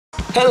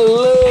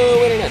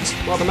Hello Internet!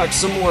 Welcome back to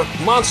some more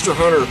Monster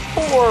Hunter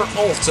 4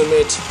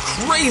 Ultimate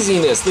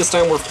craziness! This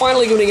time we're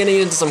finally going to get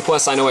into some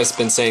quests. I know I've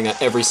been saying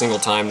that every single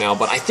time now,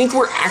 but I think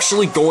we're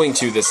actually going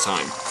to this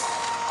time.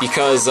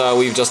 Because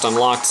we've just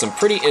unlocked some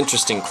pretty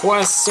interesting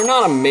quests. They're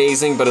not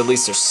amazing, but at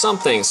least there's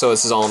something. So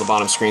this is all on the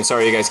bottom screen.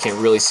 Sorry you guys can't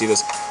really see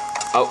this.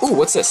 Ooh,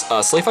 what's this?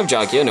 Slave 5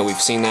 Jaggi. I know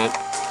we've seen that.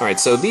 Alright,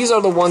 so these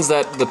are the ones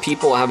that the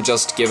people have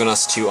just given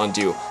us to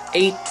undo.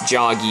 8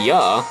 Jaggi,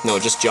 no,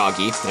 just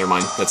Jaggi. Never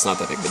mind, that's not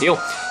that big of a deal.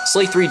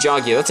 Slave 3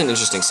 Jaggi, that's an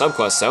interesting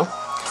subquest, so.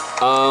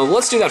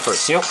 Let's do that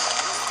first, you know?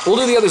 We'll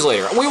do the others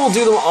later. We will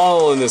do them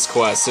all in this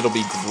quest. It'll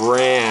be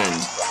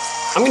grand.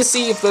 I'm gonna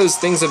see if those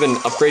things have been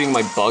upgrading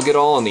my bug at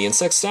all on the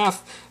insect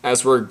staff,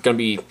 as we're gonna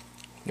be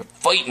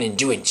fighting and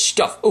doing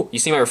stuff. Oh, you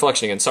see my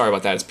reflection again. Sorry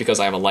about that. It's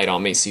because I have a light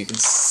on me, so you can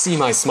see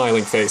my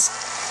smiling face.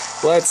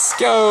 Let's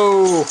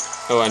go!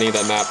 Oh, I need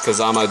that map because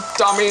I'm a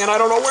dummy and I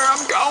don't know where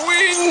I'm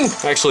going!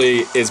 Actually,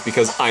 it's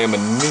because I am a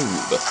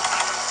noob.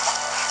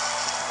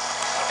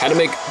 Had to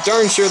make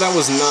darn sure that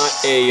was not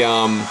a,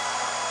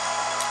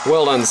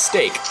 well done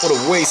steak. Would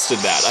have wasted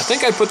that. I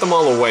think I put them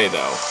all away,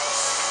 though.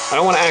 I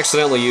don't want to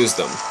accidentally use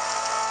them.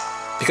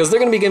 Because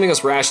they're going to be giving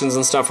us rations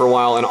and stuff for a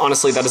while, and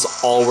honestly, that is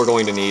all we're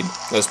going to need.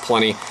 There's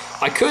plenty.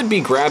 I could be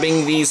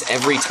grabbing these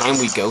every time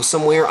we go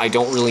somewhere. I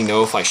don't really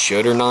know if I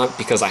should or not,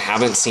 because I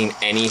haven't seen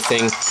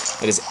anything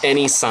that is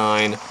any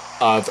sign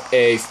of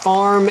a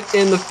farm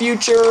in the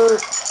future.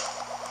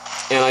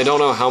 And I don't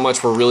know how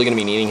much we're really going to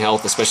be needing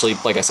health, especially,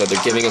 like I said,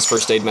 they're giving us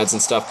first aid meds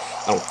and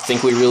stuff. I don't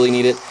think we really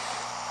need it.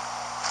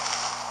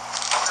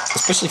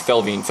 Especially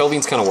Felvine.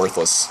 Felvine's kind of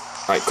worthless.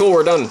 Alright, cool,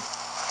 we're done.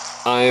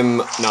 I'm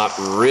not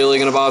really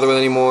gonna bother with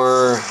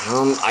anymore.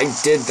 I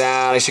did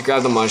that. I should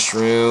grab the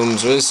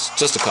mushrooms. There's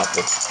just a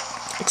couple.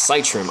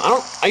 Excite shroom.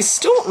 I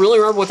still don't really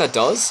remember what that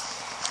does.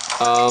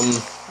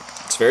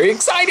 It's very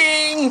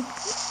exciting.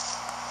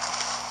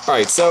 All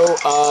right, so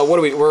what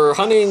are we? We're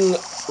hunting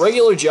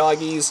regular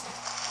Jaggis,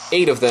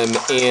 8 of them,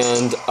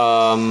 and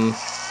all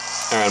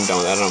right, I'm done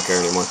with that. I don't care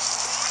anymore.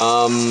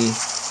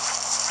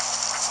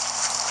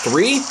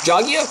 3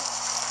 Jaggi?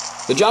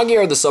 The Jaggi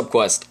are the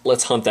subquest.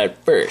 Let's hunt that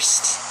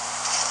first.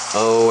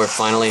 Oh, we're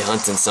finally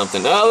hunting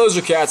something. Oh, those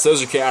are cats,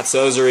 those are cats,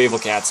 those are evil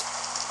cats.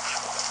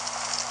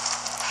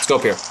 Let's go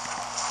up here.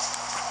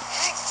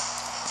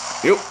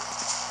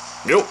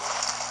 Yup.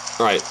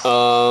 Alright,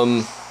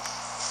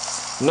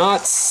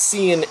 not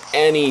seeing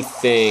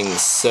anything,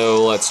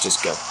 so let's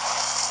just go.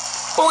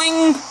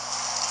 Boing!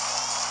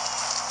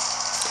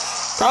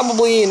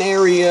 Probably an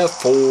area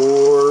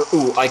for...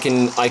 Ooh, I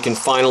can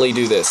finally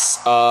do this.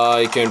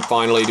 I can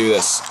finally do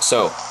this.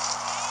 So,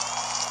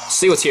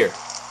 see what's here.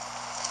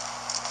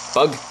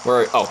 Bug?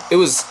 Where? Oh, it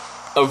was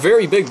a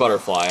very big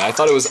butterfly. I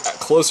thought it was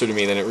closer to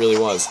me than it really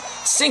was.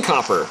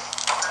 Sinkhopper.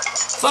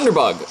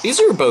 Thunderbug.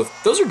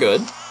 Those are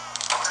good.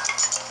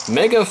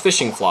 Mega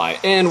fishing fly.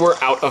 And we're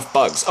out of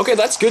bugs. Okay,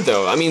 that's good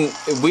though. I mean,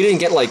 we didn't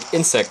get like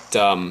insect,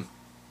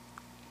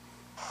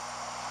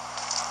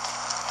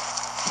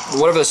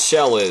 whatever the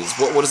shell is.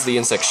 What is the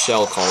insect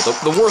shell called?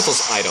 The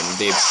worthless item.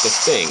 The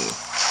thing.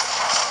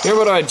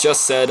 Remember what I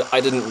just said?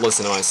 I didn't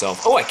listen to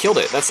myself. Oh, I killed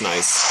it. That's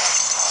nice.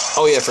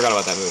 Oh yeah, I forgot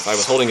about that move. I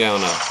was holding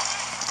down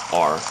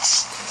R.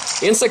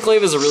 The Insect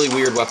Glaive is a really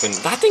weird weapon.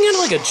 That thing had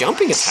like a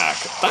jumping attack.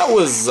 That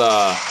was,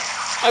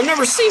 I've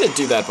never seen it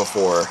do that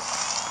before.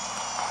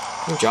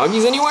 No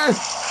Jaggis anywhere?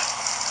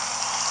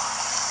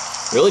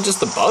 Really, just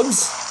the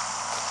bugs?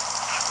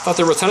 Thought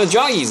there were a ton of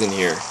Jaggis in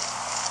here.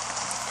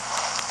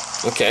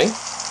 Okay.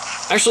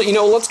 Actually, you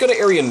know, let's go to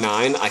Area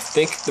 9. I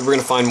think that we're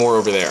gonna find more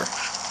over there.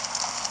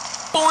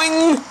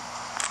 Boing!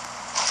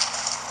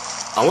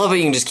 I love how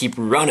you can just keep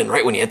running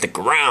right when you hit the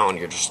ground.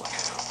 You're just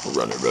like,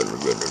 run.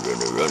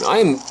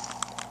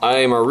 I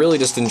am really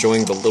just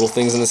enjoying the little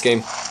things in this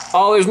game.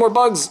 Oh, there's more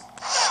bugs.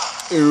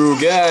 Ooh,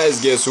 guys,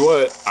 guess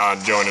what?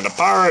 I'm joining the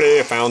party.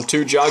 I found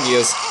 2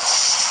 Jaggias.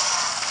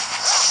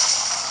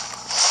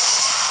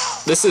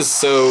 This is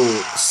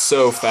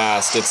so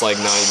fast. It's like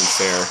not even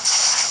fair.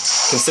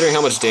 Considering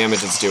how much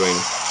damage it's doing.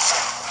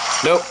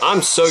 Nope,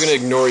 I'm so gonna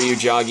ignore you,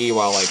 Jaggi,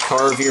 while I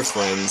carve your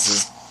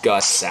friends'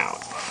 guts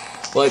out.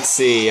 Let's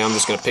see, I'm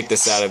just gonna pick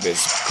this out of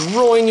his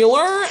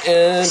groinular,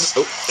 and...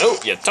 Oh,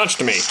 you touched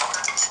me!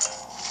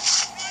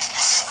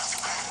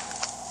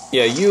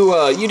 Yeah,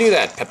 you do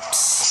that,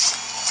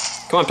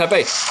 Peps. Come on,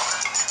 Pepe.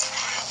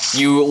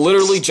 You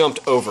literally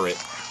jumped over it.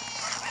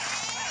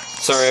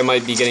 Sorry, I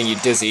might be getting you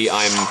dizzy.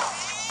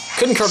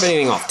 Couldn't carve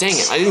anything off. Dang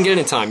it, I didn't get it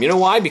in time. You know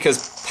why?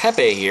 Because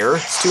Pepe here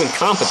is too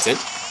incompetent.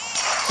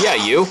 Yeah,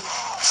 you.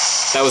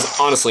 That was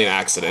honestly an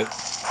accident.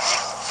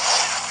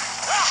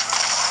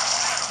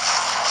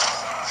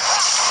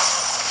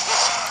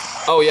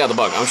 Oh yeah, the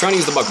bug. I'm trying to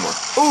use the bug more.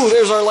 Ooh,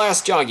 there's our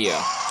last Jaggia.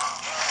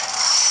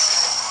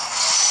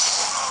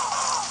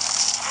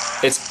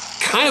 It's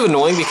kind of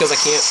annoying because I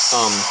can't,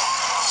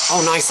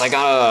 Oh nice, I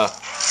got a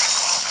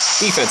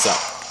defense up.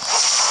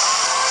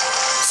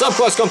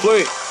 Subquest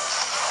complete!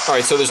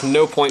 Alright, so there's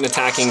no point in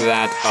attacking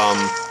that,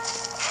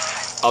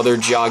 other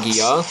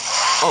Jaggia.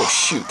 Oh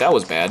shoot, that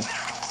was bad.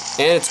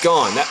 And it's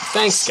gone.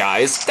 Thanks,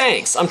 guys.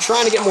 Thanks. I'm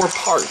trying to get more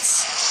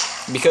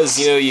parts. Because,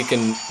 you know, you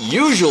can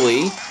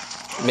usually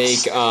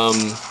make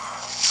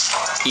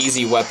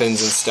easy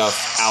weapons and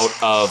stuff out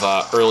of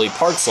early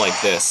parts like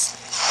this.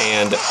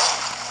 And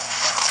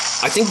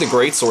I think the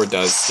greatsword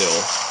does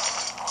still.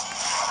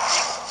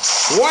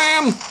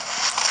 Wham!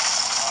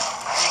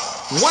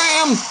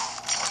 Wham!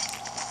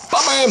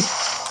 Ba-bam!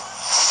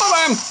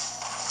 Ba-bam!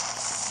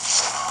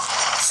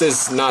 This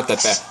is not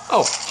that bad.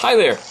 Oh, hi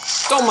there.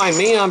 Don't mind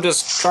me, I'm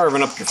just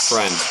carving up your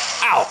friend.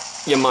 Ow!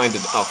 You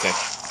minded. Okay.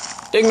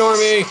 Ignore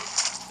me!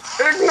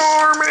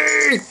 Ignore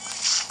me!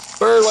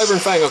 Bird, Wyvern,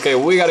 Fang. Okay,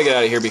 we gotta get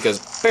out of here because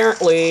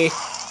apparently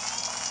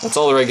that's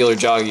all the regular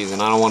Jaggies,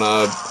 and I don't want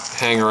to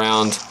hang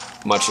around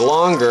much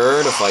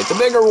longer to fight the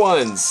bigger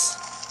ones.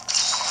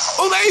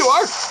 Oh, there you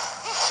are!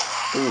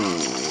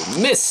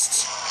 Ooh,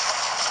 missed.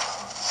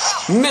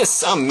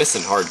 Miss. I'm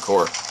missing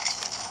hardcore.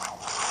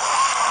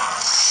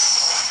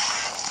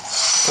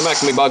 Come back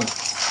to me, bug.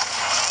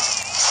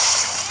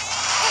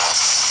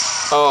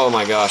 Oh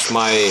my gosh,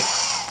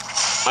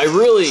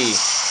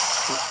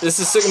 this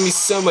is going to be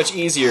so much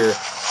easier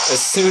as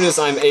soon as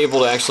I'm able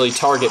to actually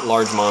target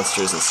large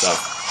monsters and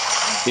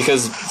stuff.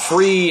 Because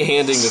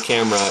free-handing the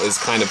camera is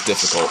kind of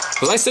difficult.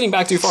 Was I sitting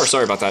back too far?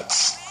 Sorry about that.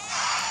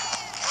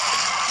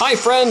 Hi,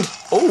 friend!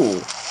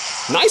 Oh,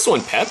 nice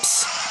one,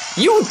 Peps.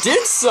 You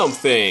did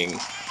something!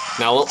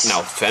 Now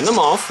fend them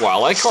off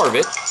while I carve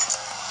it.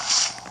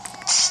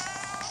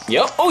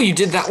 Yep. Oh, you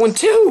did that one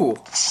too!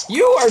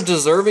 You are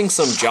deserving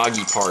some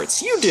Jaggi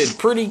parts. You did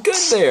pretty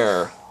good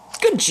there.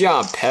 Good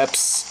job,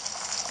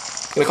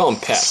 Peps. I'm gonna call him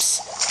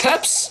Peps.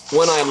 Peps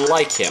when I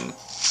like him.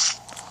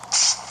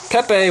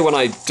 Pepe when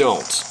I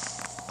don't.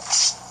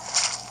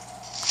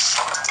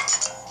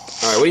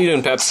 Alright, what are you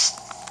doing, Peps?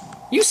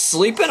 You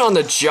sleeping on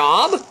the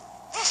job?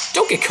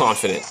 Don't get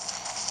confident.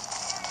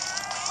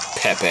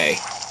 Pepe.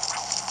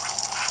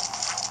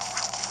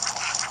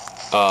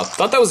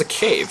 Thought that was a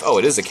cave. Oh,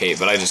 it is a cave,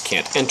 but I just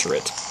can't enter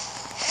it.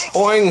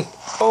 Boing,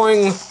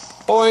 boing,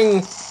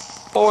 boing,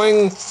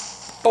 boing,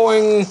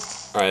 boing.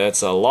 Alright,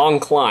 that's a long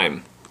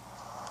climb.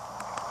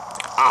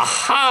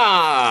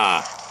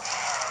 Aha!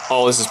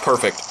 Oh, this is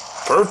perfect.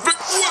 Perfect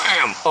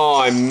wham!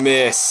 Oh, I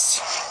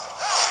missed.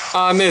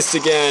 I missed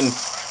again.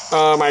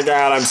 Oh my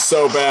god, I'm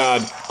so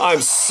bad.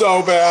 I'm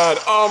so bad.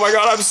 Oh my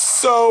god, I'm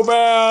so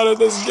bad at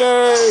this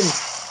game.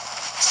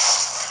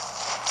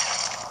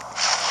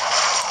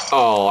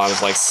 Oh, I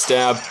was like,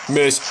 stab,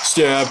 miss,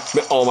 stab,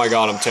 oh my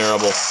god, I'm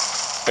terrible.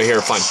 Right here,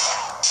 fine.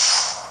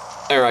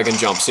 There, I can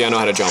jump. See, I know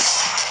how to jump.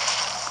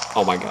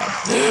 Oh my god.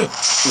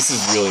 This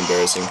is really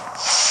embarrassing.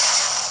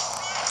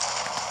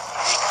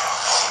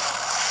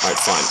 Alright,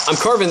 fine. I'm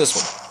carving this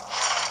one.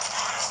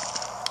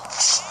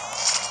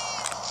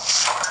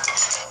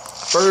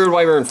 Bird,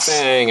 Wyvern,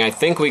 Fang. I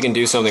think we can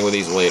do something with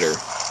these later.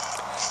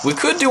 We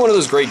could do one of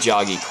those great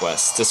Jaggi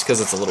quests, just because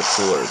it's a little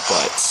cooler,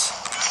 but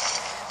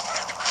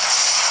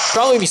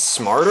probably be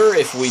smarter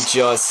if we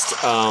just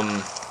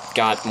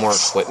got more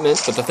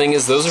equipment, but the thing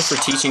is, those are for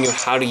teaching you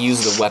how to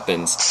use the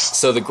weapons,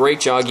 so the Great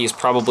Jaggi is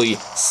probably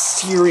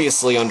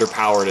seriously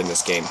underpowered in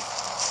this game.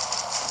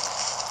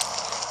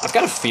 I've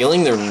got a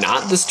feeling they're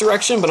not this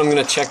direction, but I'm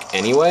going to check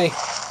anyway.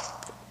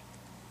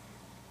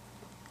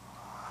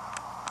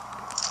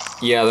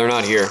 Yeah, they're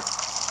not here.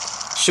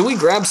 Should we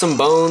grab some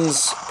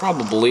bones?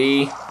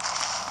 Probably.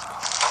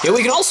 Yeah,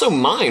 we can also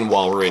mine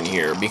while we're in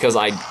here, because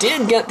I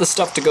did get the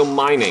stuff to go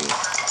mining.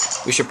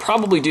 We should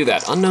probably do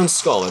that. Unknown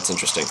skull, that's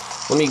interesting.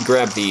 Let me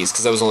grab these,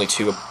 because that was only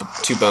two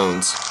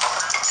bones.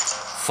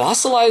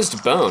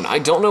 Fossilized bone. I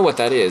don't know what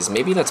that is.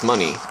 Maybe that's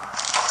money.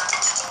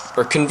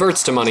 Or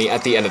converts to money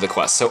at the end of the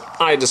quest, so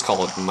I just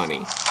call it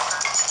money.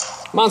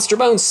 Monster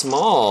bone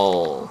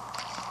small.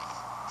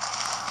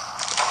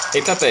 Hey,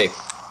 Pepe.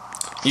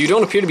 You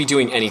don't appear to be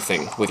doing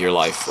anything with your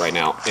life right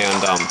now,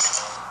 and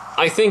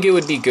I think it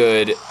would be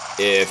good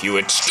if you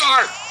would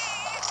start!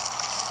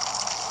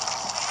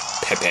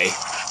 Pepe.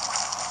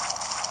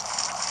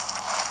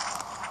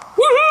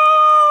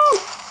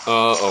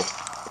 Uh-oh.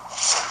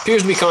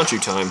 Appears to be Conchu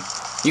time.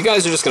 You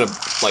guys are just gonna,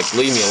 like,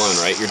 leave me alone,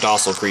 right? You're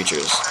docile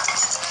creatures.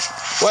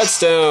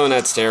 Whetstone,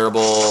 that's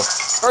terrible.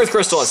 Earth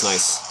crystal, that's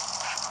nice.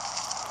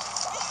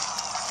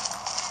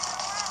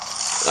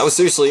 That was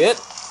seriously it?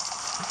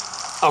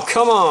 Oh,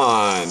 come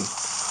on!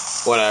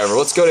 Whatever,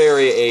 let's go to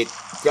Area 8.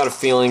 I've got a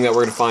feeling that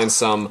we're gonna find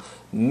some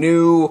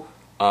new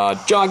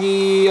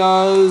Jaggies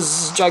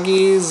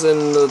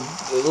and the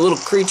little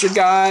creature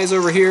guys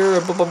over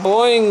here.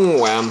 Boing,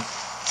 wham.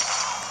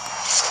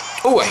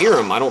 Oh, I hear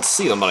them. I don't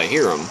see them, but I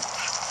hear them.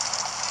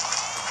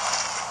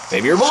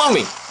 Maybe you're below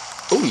me.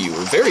 Oh, you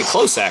were very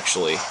close,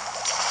 actually.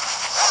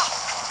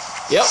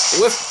 Yep,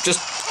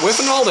 just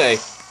whiffing all day.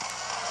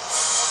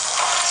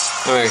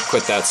 I'm gonna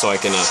quit that so I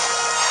can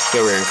get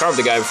over here and carve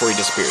the guy before he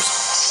disappears.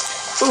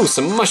 Ooh,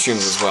 some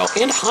mushrooms as well.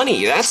 And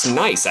honey. That's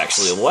nice,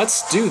 actually.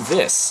 Let's do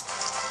this.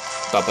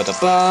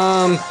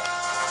 Ba-ba-da-bum.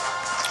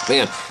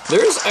 Man,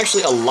 there's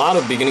actually a lot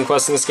of beginning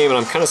quests in this game, and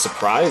I'm kind of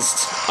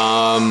surprised.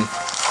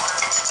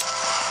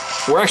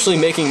 We're actually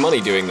making money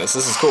doing this.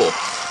 This is cool.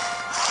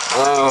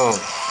 Oh,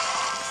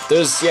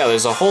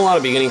 There's a whole lot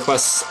of beginning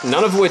quests,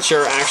 none of which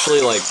are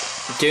actually, like,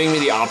 giving me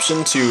the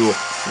option to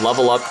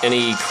level up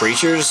any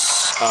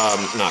creatures,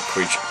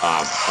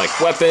 like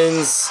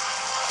weapons,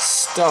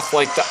 stuff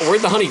like that.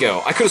 Where'd the honey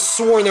go? I could have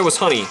sworn there was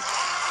honey.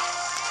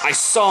 I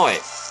saw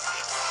it.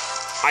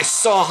 I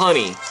saw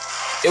honey.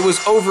 It was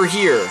over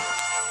here.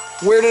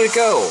 Where did it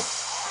go?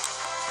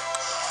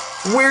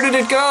 Where did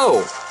it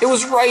go? It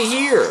was right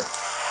here.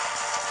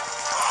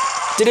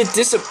 Did it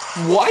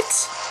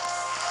what?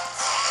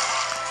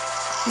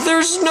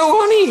 There's no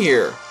honey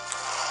here.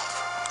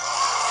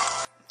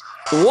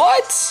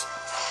 What?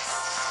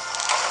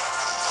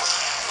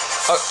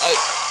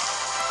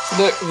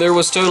 There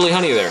was totally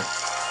honey there.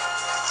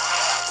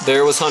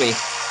 There was honey.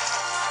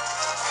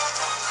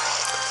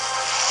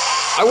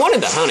 I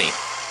wanted that honey.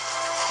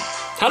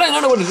 Had I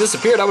known it would have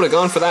disappeared, I would have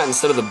gone for that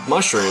instead of the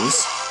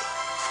mushrooms.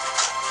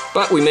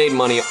 But we made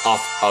money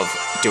off of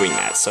doing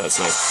that, so it's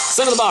nice.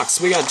 Send in the box.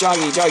 We got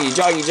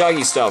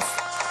Jaggi stuff.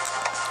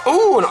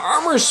 Oh, an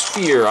armor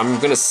sphere. I'm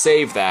gonna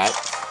save that.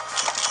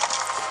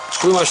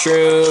 Blue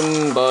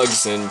mushroom,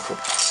 bugs, and...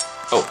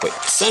 Oh, wait.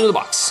 Send in the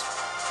box.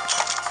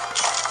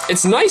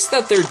 It's nice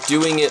that they're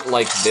doing it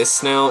like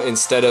this now,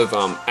 instead of,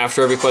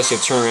 after every quest you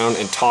have to turn around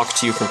and talk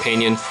to your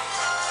companion.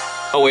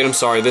 Oh, wait, I'm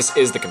sorry. This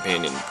is the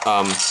companion.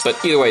 But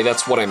either way,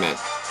 that's what I meant.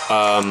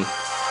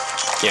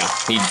 Yeah,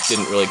 he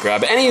didn't really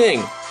grab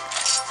anything.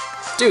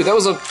 Dude, that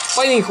was a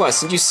fighting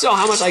quest, and you saw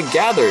how much I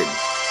gathered.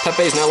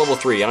 Pepe's now level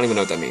 3. I don't even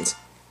know what that means.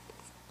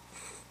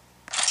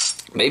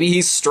 Maybe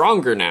he's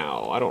stronger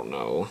now. I don't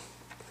know.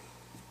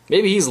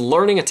 Maybe he's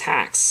learning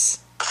attacks.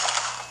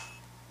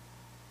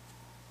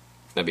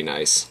 That'd be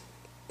nice.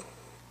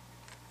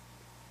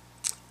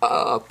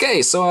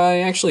 Okay, so I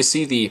actually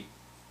see the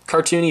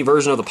cartoony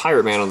version of the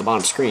Pirate Man on the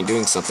bottom screen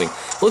doing something.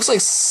 Looks like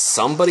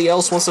somebody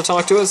else wants to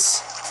talk to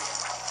us.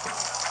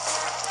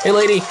 Hey,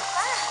 lady.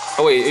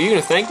 Oh, wait, are you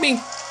gonna thank me?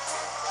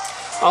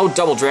 Oh,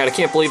 Double Drat, I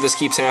can't believe this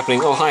keeps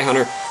happening. Oh, hi,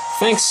 Hunter.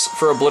 Thanks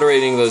for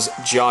obliterating those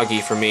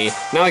Jaggi for me.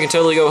 Now I can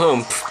totally go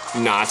home.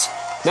 Pfft, not.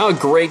 Now a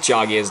great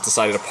Jaggi has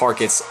decided to park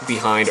its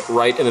behind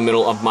right in the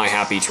middle of my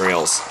happy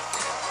trails.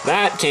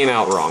 That came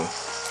out wrong.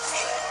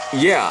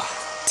 Yeah,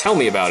 tell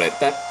me about it.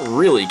 That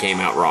really came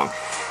out wrong.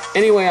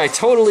 Anyway, I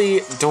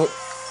totally don't...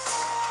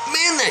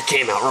 Man, that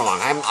came out wrong.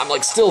 I'm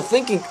like still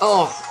thinking...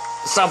 Oh,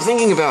 stop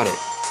thinking about it.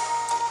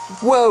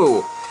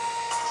 Whoa.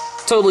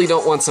 Totally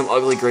don't want some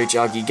ugly great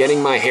Jaggi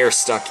getting my hair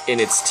stuck in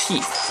its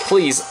teeth.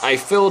 Please, I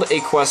filled a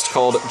quest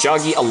called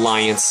Jaggi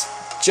Alliance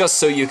just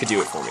so you could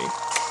do it for me.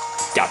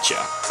 Gotcha.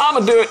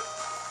 I'ma do it.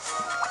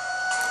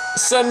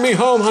 Send me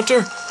home,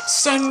 Hunter.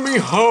 Send me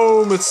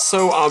home. It's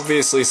so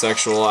obviously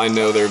sexual. I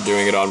know they're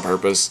doing it on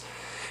purpose.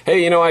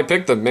 Hey, you know, I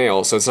picked the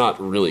male, so it's not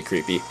really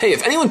creepy. Hey,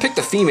 if anyone picked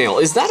the female,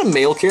 is that a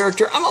male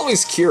character? I'm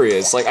always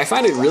curious. Like, I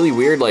find it really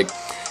weird, like,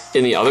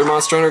 in the other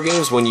Monster Hunter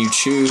games, when you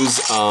choose,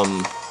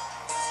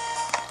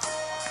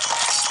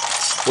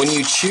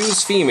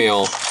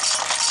 female,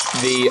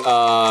 the,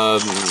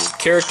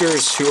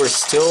 characters who are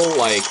still,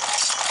 like,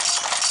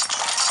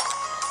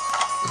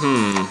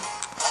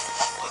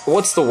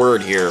 what's the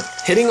word here?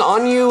 Hitting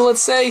on you,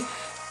 let's say,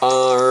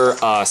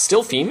 are,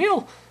 still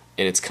female?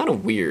 And it's kind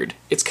of weird.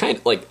 It's kind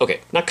of, like, okay,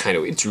 not kind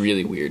of, it's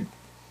really weird.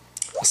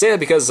 I say that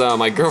because,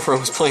 my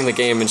girlfriend was playing the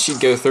game, and she'd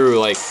go through,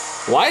 like,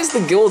 why is the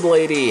guild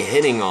lady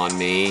hitting on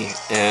me?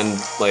 And,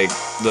 like,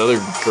 the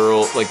other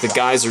girl, like, the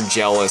guys are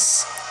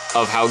jealous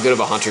of how good of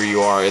a hunter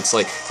you are. It's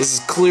like, this is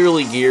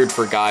clearly geared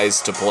for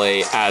guys to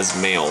play as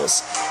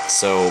males.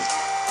 So,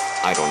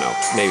 I don't know.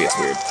 Maybe it's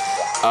weird.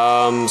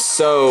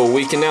 So,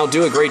 we can now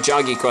do a great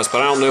Jaggi quest,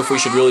 but I don't know if we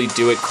should really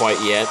do it quite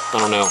yet. I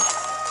don't know.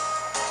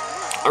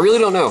 I really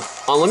don't know.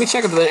 Let me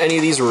check if any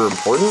of these were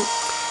important.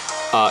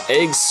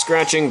 Eggs,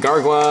 scratching,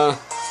 gargwa,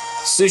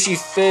 sushi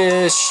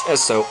fish,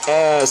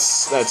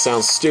 SOS, that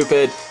sounds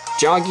stupid.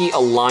 Jaggi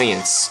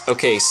Alliance.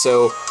 Okay,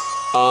 so,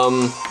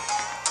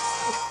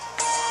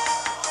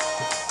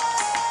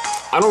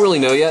 I don't really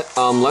know yet.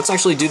 Let's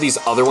actually do these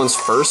other ones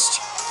first.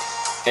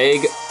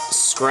 Egg,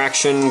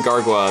 scratching,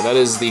 gargwa. That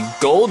is the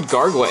gold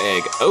gargwa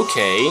egg.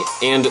 Okay,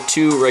 and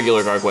 2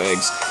 regular gargwa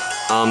eggs.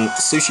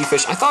 Sushi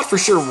fish. I thought for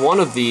sure one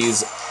of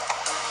these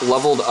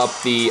leveled up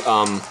the,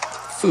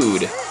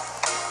 food.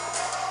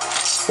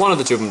 One of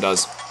the 2 of them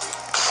does.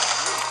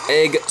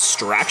 Egg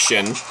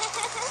extraction.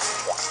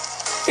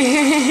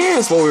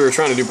 That's what we were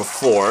trying to do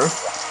before.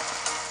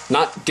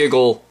 Not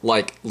giggle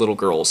like little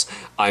girls.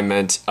 I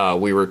meant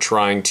we were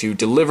trying to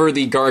deliver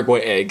the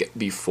gargwa egg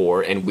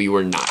before, and we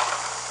were not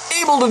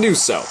able to do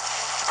so.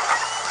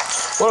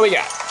 What do we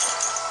got?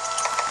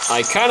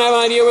 I kind of have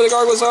an idea where the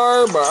gargwas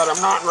are, but I'm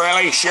not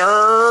really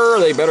sure.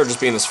 They better just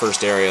be in this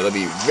first area. That'd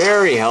be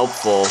very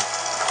helpful.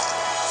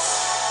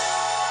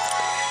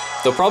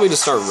 They'll probably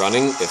just start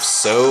running, if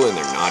so, and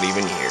they're not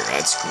even here.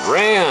 That's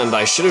grand.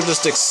 I should have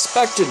just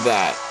expected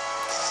that.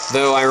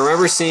 Though I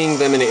remember seeing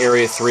them in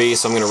Area 3,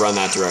 so I'm going to run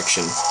that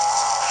direction.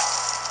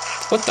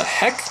 What the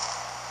heck?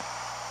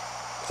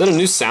 Is that a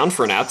new sound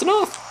for an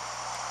Aptonoth?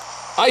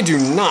 I do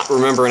not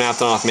remember an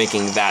Aptonoth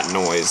making that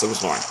noise. It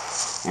was like...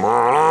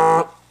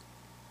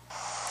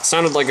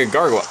 sounded like a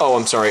gargoyle. Oh,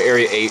 I'm sorry,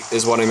 Area 8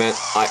 is what I meant.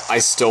 I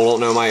still don't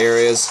know my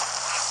areas.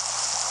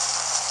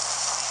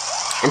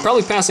 I'm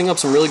probably passing up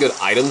some really good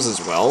items as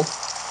well,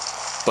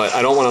 but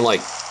I don't want to,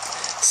 like,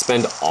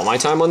 spend all my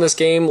time on this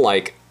game,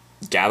 like,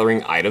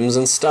 gathering items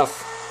and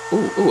stuff.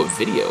 Ooh, a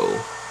video.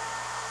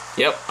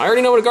 Yep, I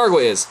already know what a gargoyle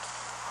is.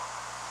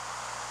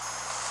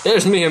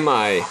 There's me and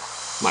my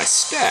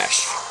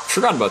stash.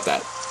 Forgot about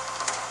that.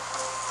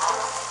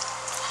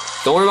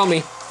 Don't worry about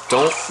me.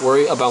 Don't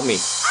worry about me.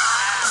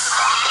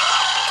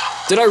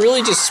 Did I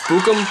really just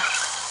spook him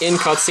in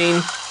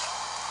cutscene?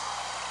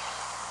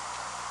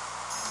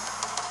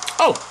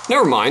 Oh,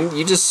 never mind.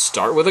 You just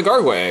start with a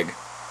gargoyle egg.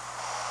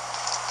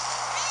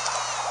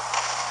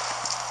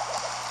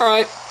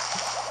 Alright.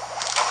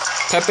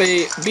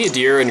 Pepe, be a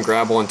deer and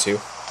grab one too.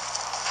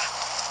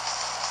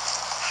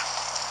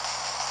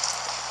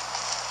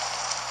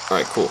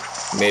 Alright, cool.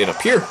 Made it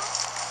up here.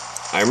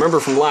 I remember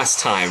from last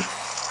time,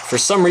 for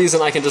some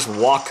reason I can just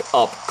walk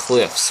up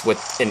cliffs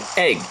with an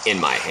egg in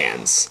my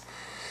hands.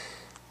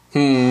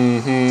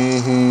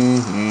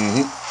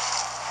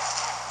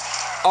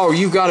 Oh,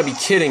 you gotta be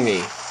kidding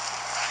me.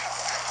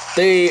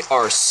 They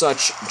are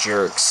such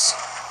jerks.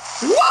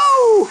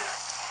 Whoa!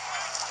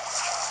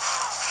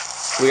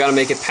 We gotta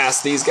make it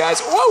past these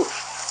guys. Whoa!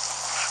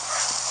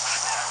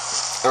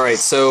 Alright,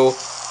 so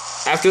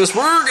after this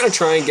we're gonna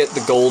try and get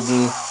the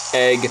golden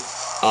egg,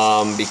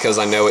 because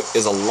I know it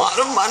is a lot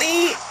of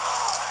money.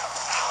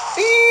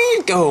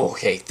 Go!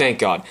 Okay, thank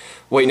God.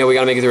 Wait, no, we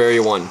gotta make it through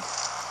Area 1.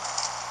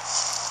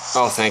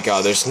 Oh, thank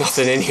God, there's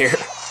nothing in here.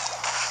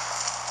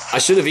 I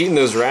should have eaten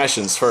those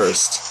rations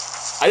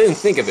first. I didn't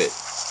think of it.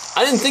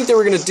 I didn't think they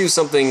were gonna do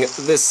something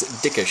this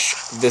dickish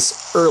this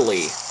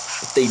early,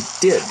 but they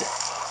did.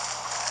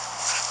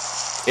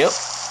 Yep.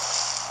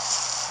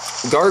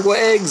 Gargoyle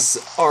eggs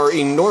are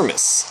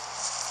enormous.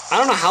 I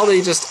don't know how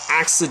they just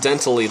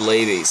accidentally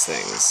lay these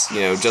things,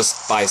 you know,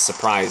 just by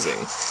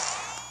surprising.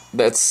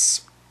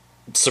 That's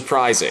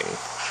surprising.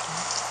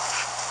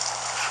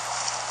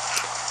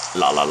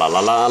 La la la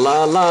la la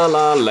la la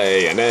la,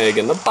 lay an egg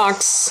in the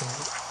box.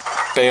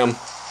 Bam.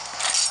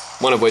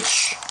 One of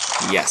which,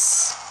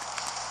 yes.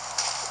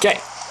 Okay.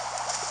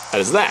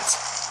 That is that.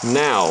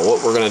 Now,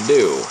 what we're gonna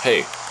do,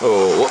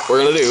 what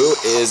we're gonna do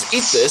is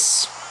eat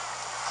this.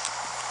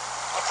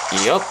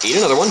 Yup, eat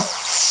another one.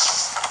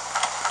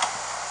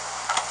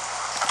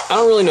 I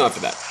don't really know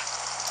after that.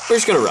 We're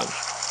just gonna run.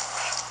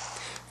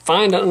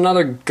 Find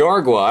another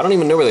gargoyle. I don't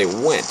even know where they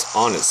went,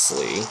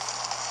 honestly.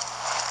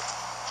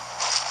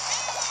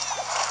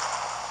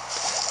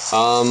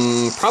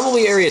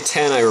 Probably Area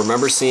 10, I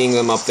remember seeing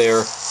them up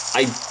there.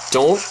 I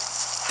don't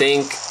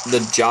think the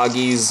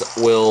Jaggis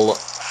will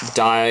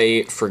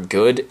die for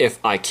good if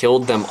I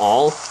killed them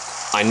all.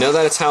 I know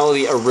that it's how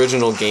the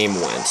original game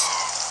went.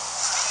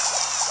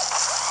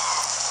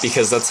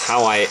 Because that's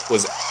how I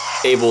was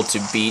able to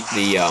beat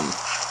the,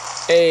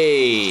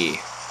 Hey!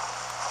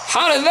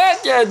 How did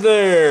that get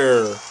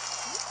there?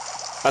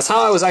 That's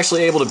how I was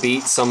actually able to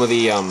beat some of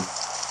the,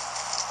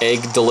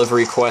 egg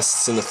delivery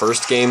quests in the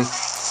first game.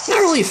 I'm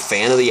not really a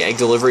fan of the egg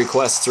delivery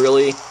quests,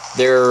 really.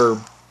 They're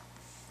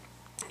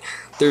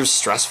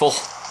stressful.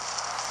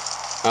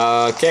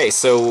 Okay,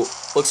 so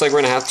looks like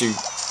we're gonna have to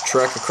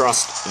trek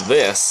across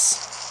this.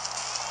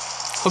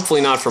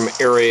 Hopefully not from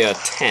Area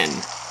 10.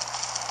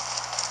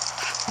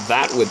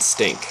 That would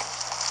stink.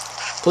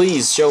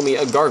 Please show me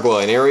a gargoyle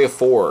in Area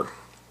 4.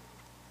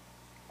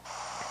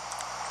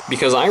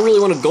 Because I really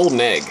want a golden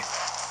egg.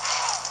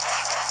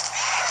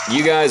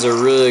 You guys are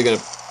really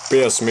gonna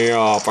piss me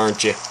off,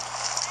 aren't you?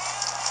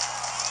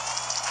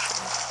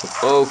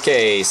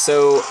 Okay,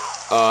 so,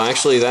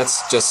 actually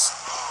that's just,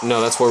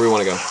 no, that's where we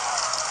want to go.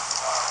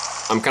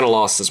 I'm kind of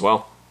lost as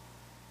well.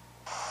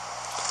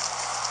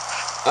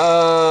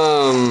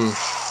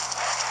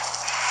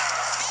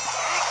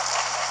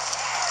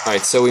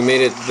 Alright, so we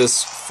made it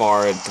this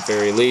far at the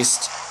very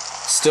least.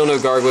 Still no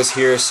gargoyles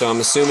here, so I'm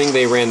assuming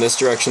they ran this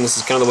direction. This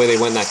is kind of the way they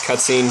went in that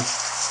cutscene.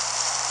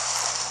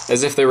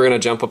 As if they were going to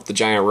jump up the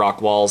giant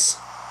rock walls.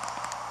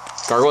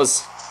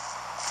 Gargoyles?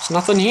 There's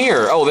nothing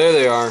here. Oh, there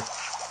they are.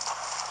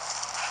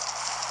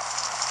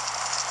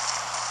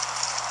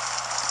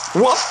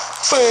 Whoop!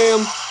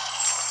 Bam!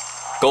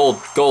 Gold,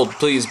 gold,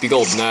 please be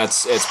gold. Nah,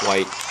 it's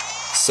white.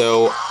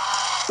 So,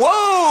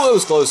 whoa, that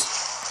was close.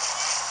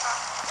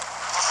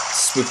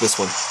 Spook this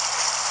one.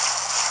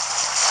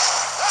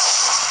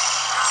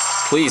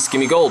 Please, give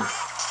me gold.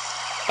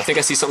 I think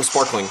I see something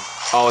sparkling.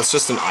 Oh, it's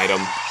just an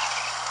item.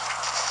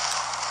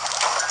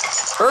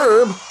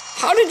 Herb?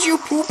 How did you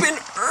poop an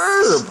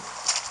herb?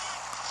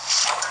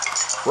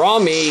 Raw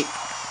meat.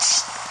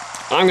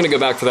 I'm gonna go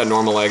back for that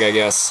normal egg, I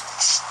guess.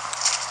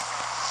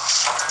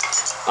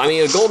 I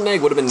mean, a golden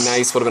egg would have been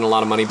nice, would have been a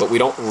lot of money, but we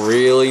don't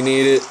really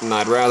need it, and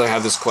I'd rather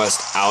have this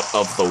quest out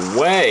of the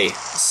way.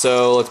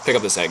 So, let's pick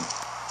up this egg.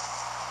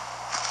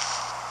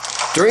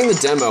 During the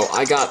demo,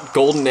 I got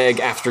golden egg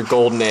after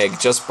golden egg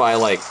just by,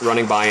 like,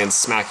 running by and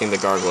smacking the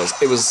gargoyles.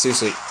 It was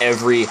seriously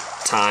every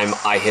time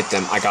I hit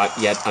them, I got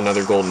yet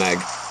another golden egg.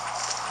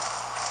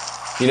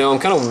 You know, I'm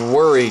kind of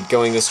worried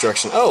going this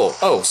direction.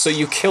 Oh, so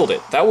you killed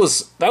it. That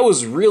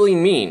was really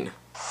mean.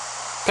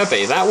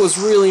 Pepe, that was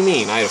really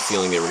mean. I had a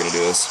feeling they were going to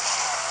do this.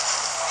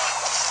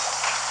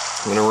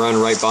 I'm going to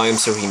run right by him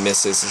so he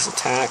misses his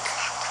attack.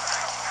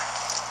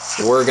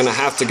 We're going to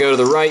have to go to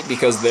the right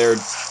because they're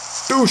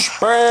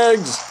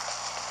douchebags.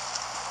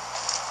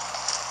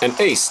 And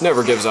Ace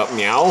never gives up,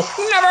 meow.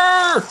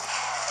 Never!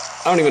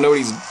 I don't even know what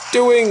he's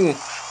doing.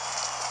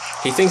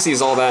 He thinks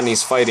he's all that and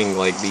he's fighting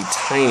like the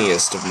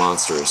tiniest of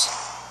monsters.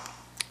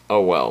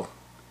 Oh well.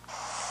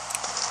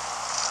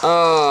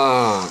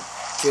 Oh,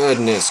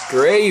 goodness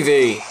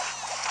gravy.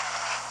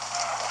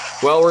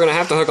 Well, we're gonna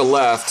have to hook a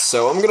left,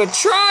 so I'm gonna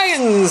try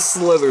and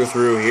slither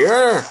through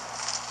here.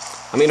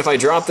 I mean, if I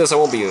drop this, I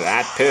won't be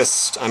that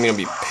pissed. I mean, I'll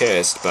be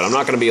pissed, but I'm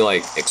not gonna be,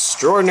 like,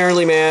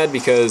 extraordinarily mad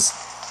because...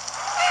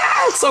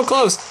 it's so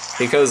close!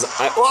 Because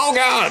oh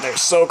god, they're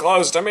so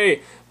close to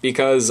me!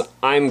 Because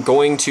I'm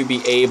going to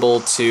be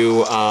able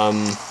to,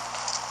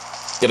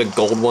 get a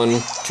gold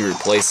one to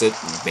replace it,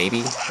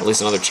 maybe? At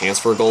least another chance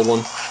for a gold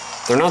one.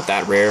 They're not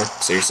that rare,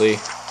 seriously.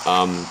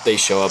 They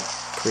show up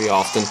pretty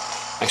often.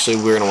 Actually,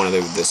 we're gonna want to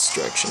go this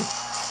direction.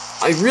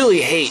 I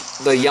really hate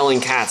the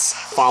yelling cats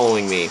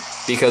following me,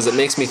 because it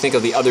makes me think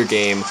of the other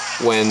game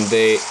when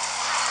they...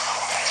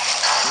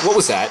 What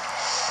was that?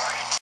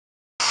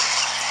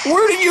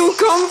 Where did you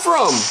come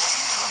from?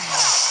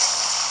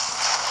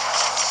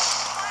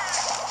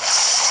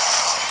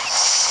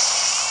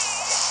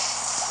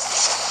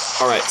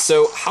 Alright,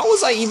 so how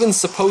was I even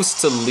supposed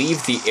to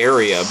leave the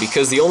area?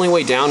 Because the only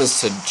way down is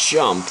to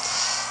jump.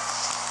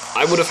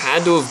 I would have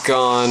had to have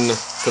gone...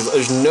 because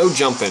there's no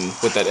jumping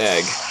with that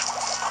egg.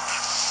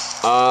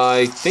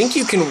 I think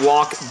you can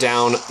walk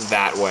down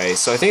that way,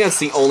 so I think that's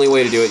the only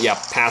way to do it. Yeah,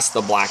 past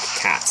the black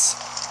cats.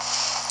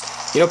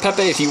 You know,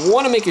 Pepe, if you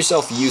want to make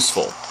yourself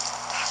useful,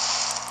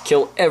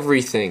 kill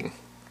everything.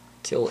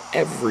 Kill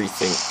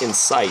everything in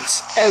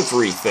sight.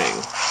 Everything.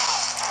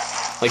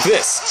 Like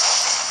this.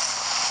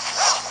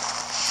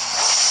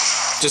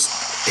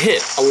 Just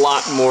hit a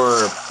lot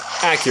more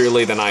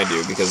accurately than I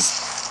do, because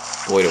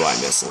boy do I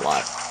miss a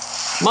lot.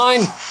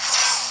 Mine!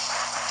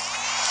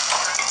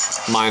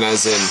 Mine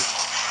as in,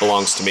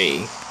 belongs to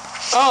me.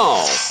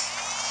 Oh!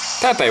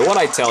 Pepe, what'd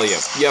I tell you?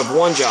 You have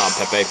one job,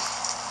 Pepe.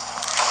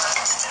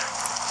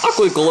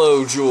 Aqua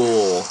Glow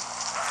Jewel!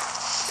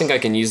 I think I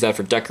can use that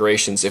for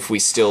decorations if we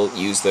still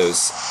use those.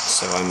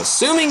 So I'm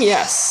assuming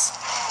yes.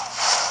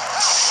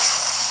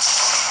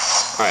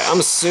 Alright, I'm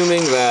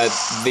assuming that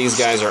these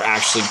guys are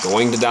actually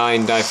going to die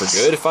and die for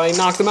good if I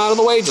knock them out of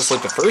the way, just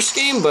like the first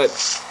game, but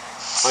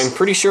I'm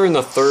pretty sure in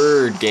the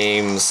third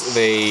games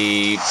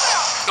they...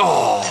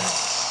 Oh!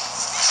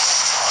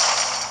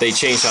 They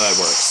changed how that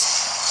works.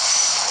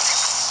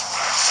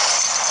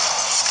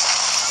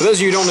 For those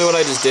of you who don't know what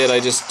I just did, I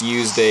just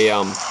used a,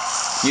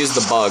 used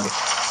the bug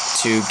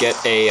to get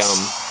a, I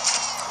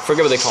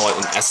forget what they call it,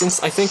 an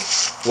essence, I think,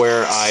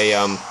 where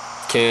I,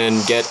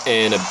 can get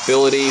an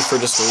ability for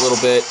just a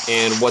little bit,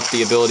 and what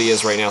the ability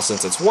is right now,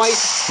 since it's white,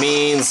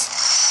 means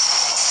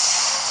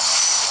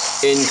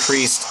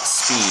increased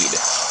speed.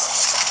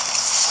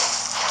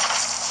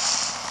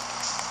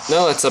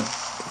 No, it's a...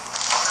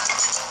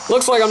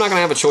 Looks like I'm not going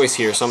to have a choice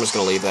here, so I'm just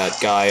going to leave that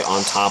guy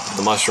on top of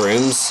the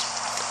mushrooms,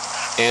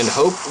 and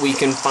hope we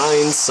can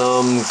find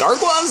some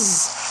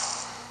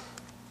gargoyles.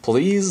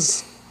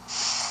 Please?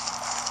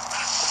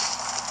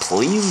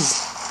 Please?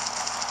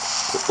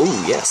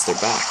 Ooh, yes, they're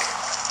back.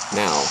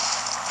 Now,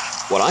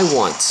 what I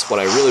want, what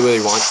I really, really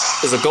want,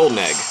 is a golden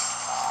egg.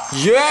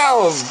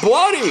 Yeah,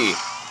 buddy!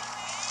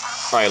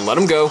 Alright, let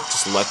them go.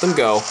 Just let them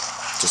go.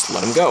 Just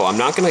let them go. I'm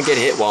not going to get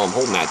hit while I'm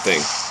holding that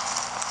thing.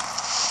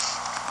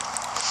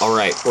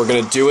 Alright, we're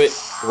going to do it.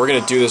 We're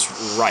going to do this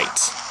right.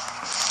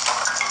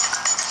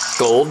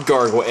 Gold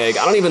gargoyle egg.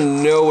 I don't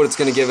even know what it's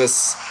going to give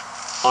us.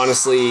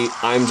 Honestly,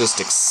 I'm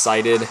just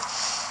excited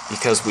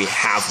because we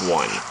have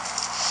one.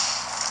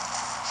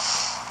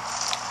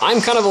 I'm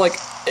kind of like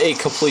a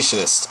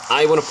completionist.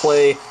 I want to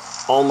play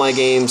all my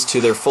games to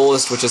their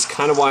fullest, which is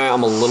kind of why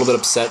I'm a little bit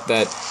upset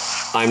that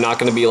I'm not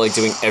going to be like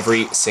doing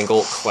every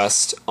single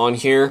quest on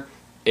here,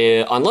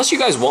 unless you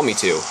guys want me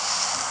to.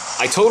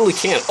 I totally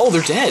can't. Oh,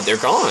 they're dead. They're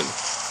gone.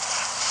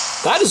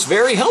 That is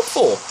very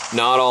helpful.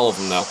 Not all of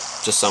them, though.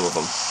 Just some of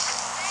them.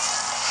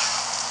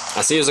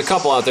 I see there's a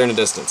couple out there in the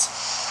distance.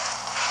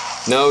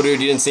 No, dude,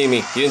 you didn't see me.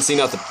 You didn't see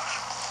nothing.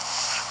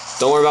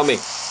 Don't worry about me.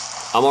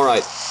 I'm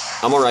alright.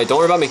 I'm alright. Don't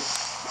worry about me.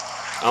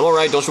 I'm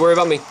alright, don't you worry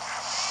about me.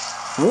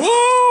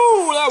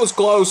 Whoa! That was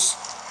close!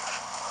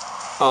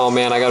 Oh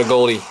man, I got a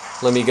goldie.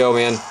 Let me go,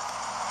 man.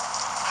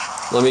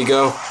 Let me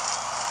go.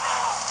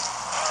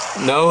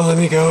 No, let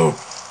me go.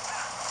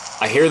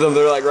 I hear them,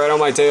 they're like right on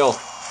my tail.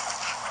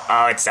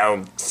 Oh, it's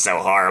so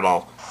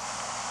horrible.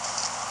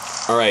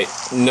 Alright,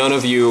 none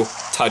of you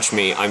touch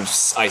me. I'm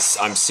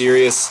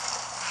serious.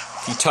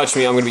 If you touch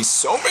me, I'm gonna be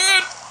so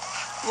mad!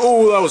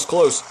 Oh, that was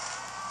close.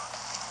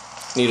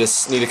 Need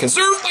to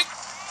conserve my...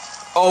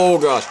 Oh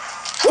gosh.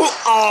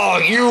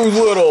 Oh, you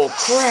little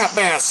crap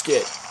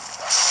basket.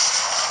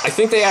 I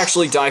think they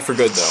actually die for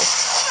good though.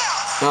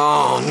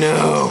 Oh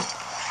no.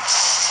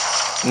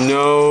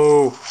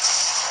 No!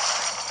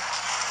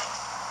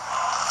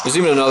 There's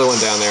even another one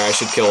down there. I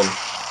should kill him.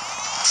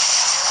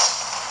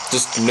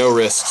 Just no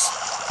risks.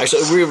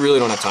 Actually, we really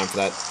don't have time for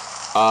that.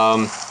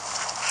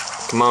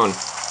 Come on.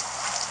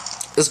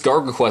 This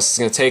gargoyle quest is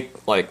going to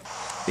take, like,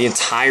 the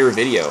entire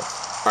video.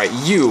 Alright,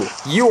 you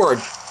are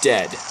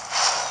dead.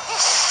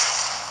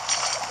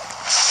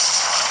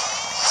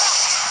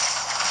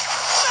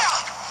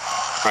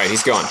 Alright,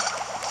 he's gone.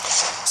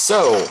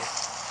 So,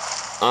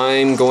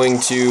 I'm going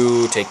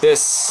to take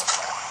this.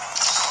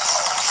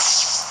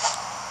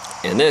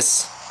 And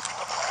this.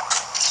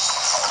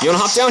 You wanna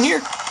hop down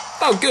here?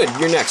 Oh, good,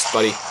 you're next,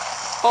 buddy.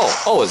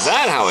 Oh, is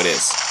that how it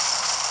is?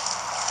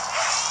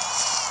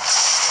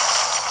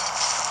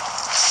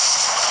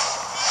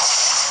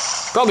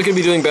 Probably could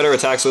be doing better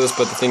attacks with this,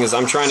 but the thing is,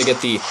 I'm trying to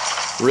get the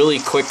really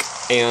quick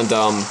and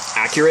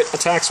accurate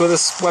attacks with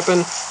this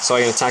weapon, so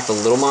I can attack the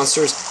little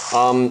monsters.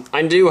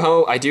 I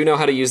do know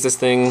how to use this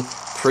thing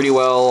pretty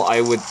well,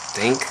 I would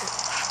think.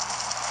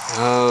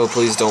 Oh,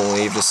 please don't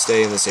leave. Just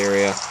stay in this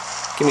area.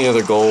 Give me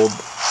another gold.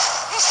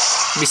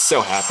 I'd be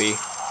so happy.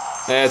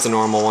 That's a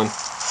normal one.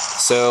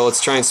 So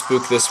let's try and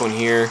spook this one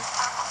here.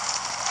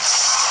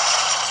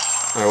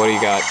 Alright, what do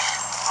you got?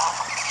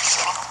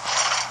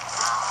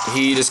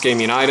 He just gave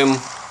me an item.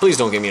 Please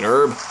don't give me an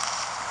herb.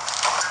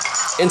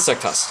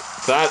 Insect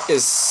husk. That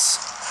is...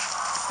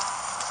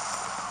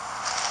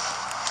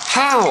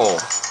 How?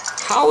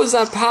 How is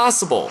that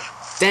possible?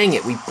 Dang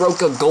it, we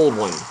broke a gold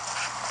one.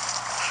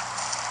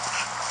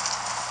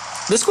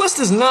 This quest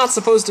is not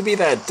supposed to be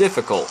that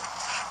difficult.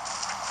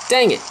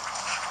 Dang it.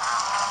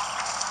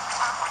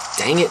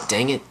 Dang it,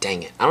 dang it,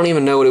 dang it. I don't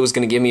even know what it was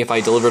going to give me if I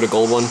delivered a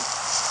gold one.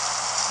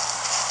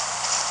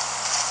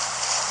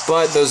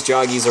 But those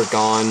Jaggis are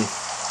gone.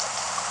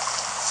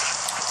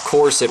 Of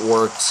course it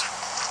worked.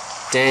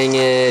 Dang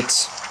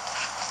it.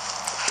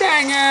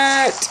 Dang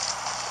it!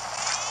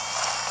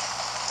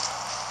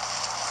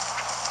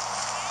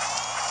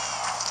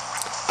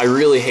 I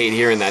really hate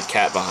hearing that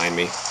cat behind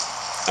me.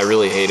 I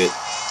really hate it.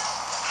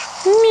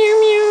 Meow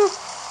meow.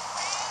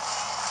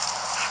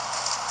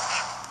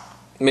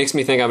 Makes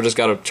me think I've just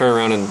got to turn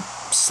around and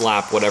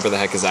slap whatever the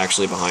heck is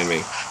actually behind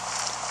me.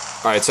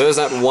 Alright, so there's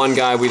that one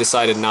guy we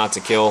decided not to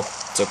kill.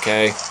 It's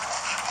okay.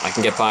 I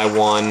can get by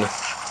one.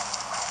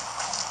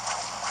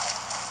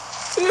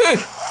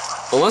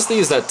 Unless they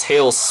use that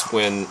tail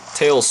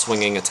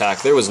swinging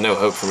attack, there was no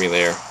hope for me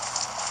there.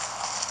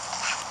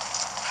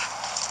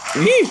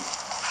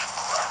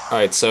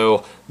 Alright,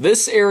 so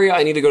this area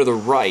I need to go to the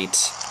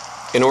right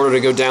in order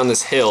to go down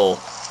this hill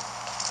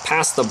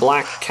past the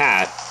black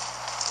cat.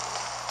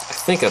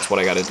 I think that's what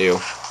I gotta do.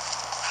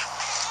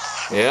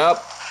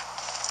 Yep.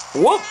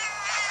 Whoop!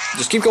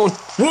 Just keep going.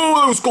 Whoa,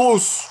 that was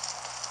close!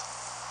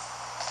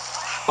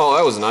 Oh,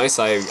 that was nice.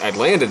 I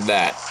landed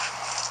that.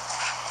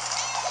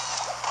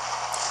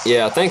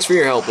 Yeah, thanks for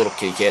your help, little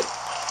kitty kit.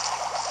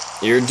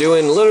 You're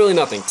doing literally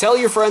nothing. Tell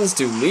your friends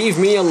to leave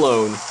me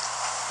alone.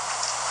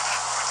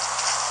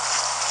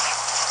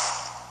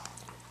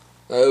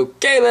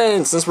 Okay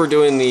then, since we're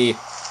doing the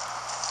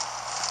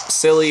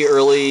silly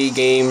early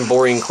game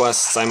boring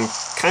quests, I'm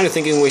kind of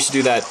thinking we should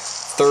do that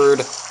third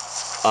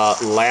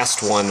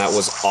last one that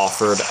was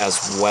offered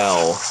as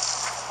well.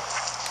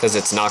 Because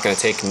it's not going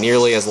to take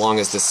nearly as long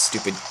as this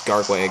stupid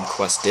gargoyle egg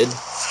quest did.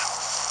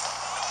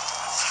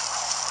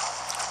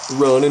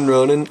 Running,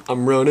 running,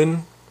 I'm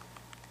running.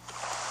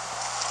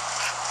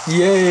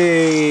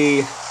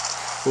 Yay!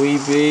 We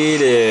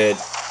beat it.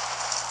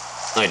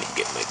 I need to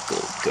get my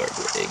gold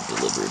gargoyle egg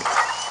delivered.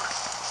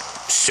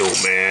 So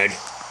mad.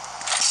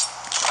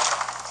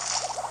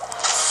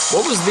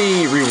 What was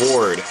the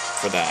reward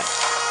for that?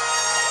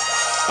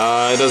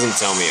 It doesn't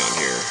tell me on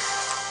here.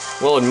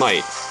 Well, it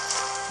might.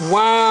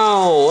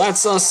 Wow,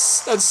 that's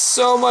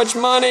so much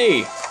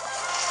money.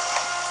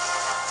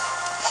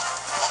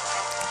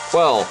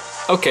 Well,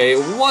 okay,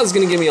 it was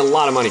gonna give me a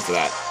lot of money for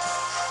that,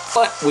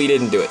 but we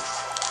didn't do it.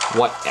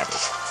 Whatever.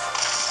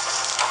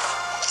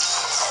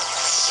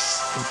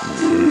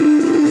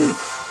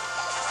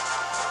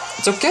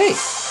 It's okay.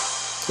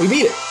 We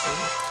beat it.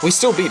 We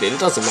still beat it. It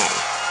doesn't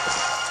matter.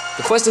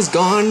 The quest is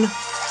gone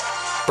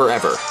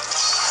forever.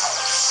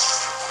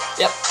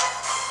 Yep.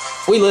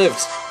 We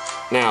lived.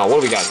 Now,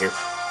 what do we got here?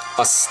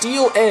 A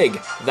steel egg.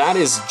 That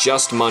is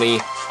just money.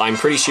 I'm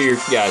pretty sure,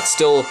 yeah, it's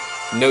still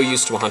no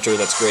use to a hunter.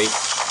 That's great,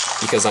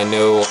 because I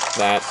know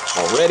that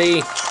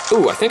already.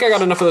 Ooh, I think I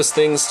got enough of those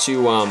things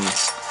to,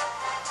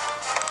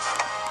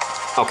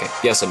 okay,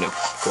 yes and no.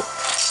 Cool.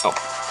 Oh,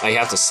 I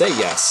have to say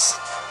yes.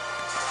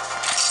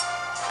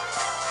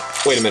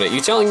 Wait a minute,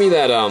 you telling me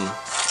that,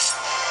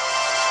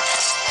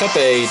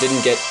 Pepe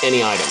didn't get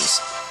any items?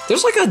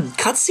 There's like a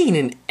cutscene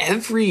in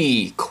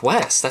every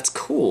quest. That's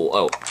cool.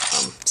 Oh,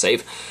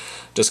 save.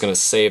 Just gonna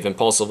save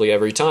impulsively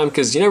every time,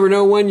 because you never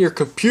know when your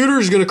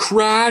computer's gonna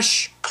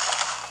crash.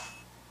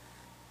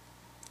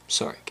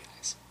 Sorry,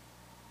 guys.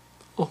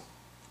 Oh.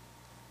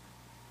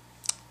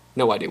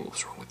 No idea what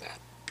was wrong with that.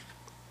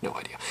 No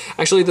idea.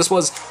 Actually, this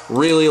was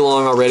really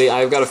long already.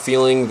 I've got a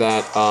feeling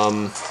that,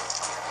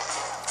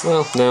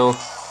 well, no.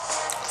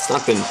 It's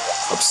not been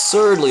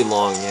absurdly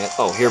long yet.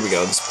 Oh, here we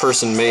go. This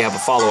person may have a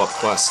follow-up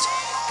quest.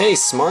 Hey,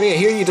 Smarty, I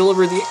hear you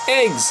delivered the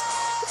eggs.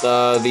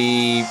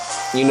 The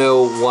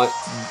you-know-what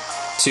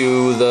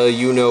to the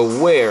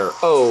you-know-where.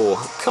 Oh,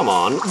 come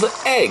on. The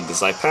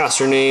eggs. I passed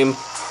your name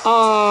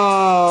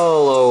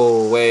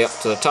all the way up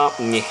to the top.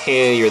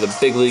 Yeah, you're the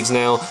big leagues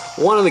now.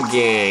 One of the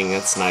gang.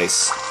 That's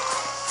nice.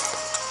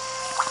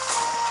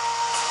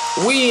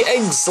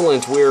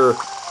 Excellent. We're...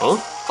 Huh?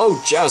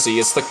 Oh, Jazzy,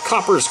 it's the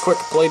coppers. Quick,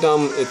 play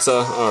dumb. It's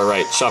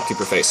alright,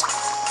 shopkeeper face.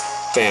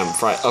 Bam,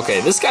 fry. Okay,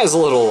 this guy's a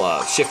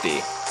little,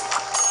 shifty.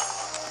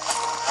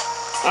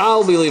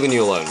 I'll be leaving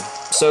you alone.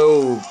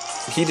 So,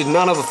 he did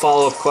not have a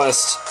follow-up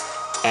quest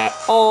at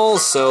all,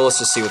 so let's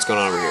just see what's going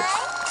on over here.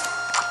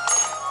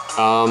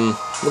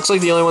 Looks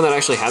like the only one that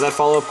actually had that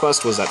follow-up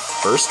quest was that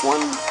first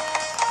one.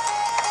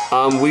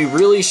 We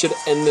really should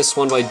end this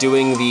one by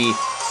doing the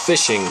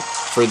fishing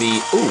for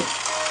the... Ooh.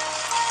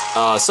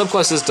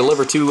 Subquest is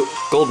deliver 2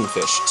 golden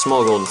fish,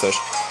 small golden fish.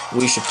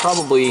 We should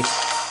probably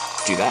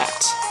do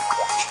that.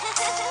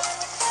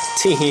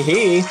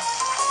 Tee-hee-hee.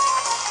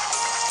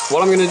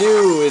 What I'm gonna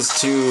do is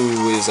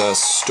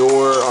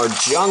store our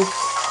junk.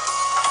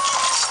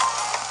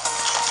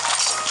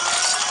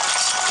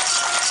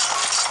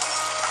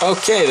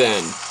 Okay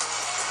then,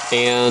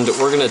 and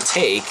we're gonna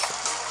take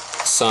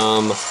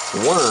some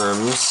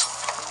worms.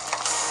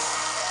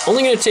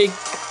 Only gonna take.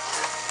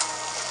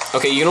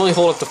 Okay, you can only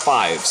hold up to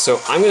 5,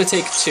 so I'm gonna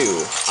take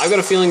 2. I've got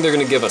a feeling they're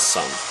gonna give us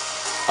some.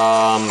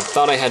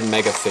 Thought I had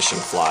mega fishing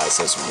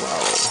flies as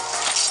well.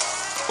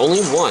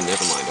 Only 1,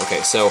 never mind.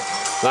 Okay, so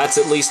that's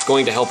at least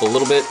going to help a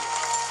little bit.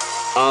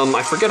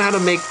 I forget how to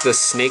make the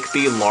snake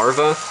bee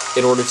larva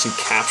in order to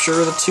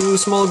capture the 2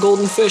 small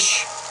golden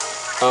fish.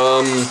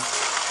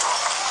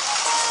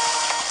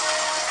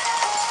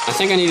 I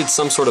think I needed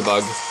some sort of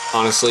bug,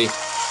 honestly.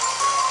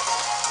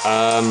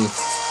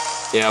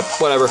 Yeah,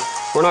 whatever.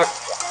 We're not...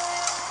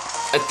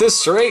 At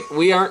this rate,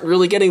 we aren't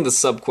really getting the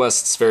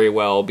subquests very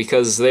well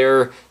because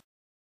they're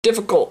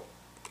difficult,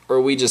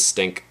 or we just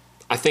stink.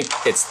 I think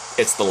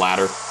it's the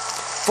latter.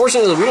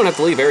 Fortunately, we don't have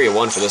to leave Area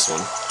 1 for this one.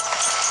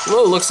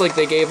 Whoa, looks like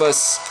they gave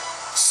us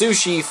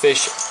sushi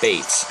fish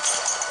bait.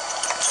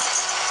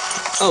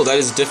 Oh, that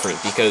is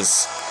different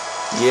because,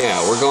 yeah,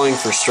 we're going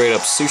for straight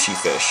up sushi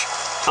fish.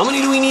 How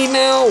many do we need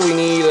now? We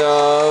need, 5.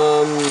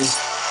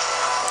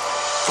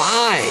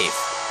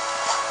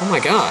 Oh my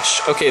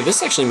gosh. Okay,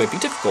 this actually might be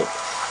difficult.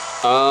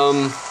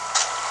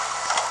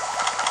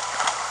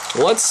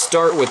 Let's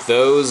start with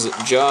those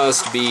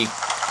just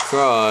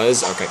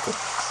because... Okay, cool.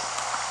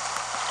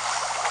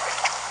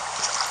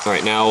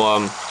 Alright,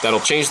 now, that'll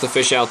change the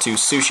fish out to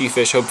sushi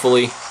fish,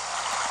 hopefully.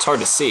 It's hard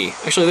to see.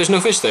 Actually, there's no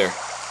fish there.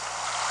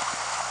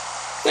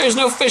 There's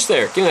no fish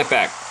there! Give me that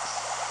back.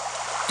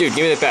 Dude,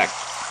 give me that back.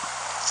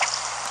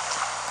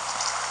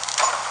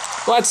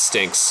 Well, that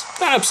stinks.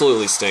 That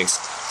absolutely stinks.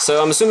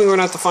 So I'm assuming we're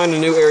gonna have to find a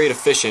new area to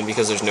fish in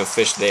because there's no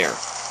fish there.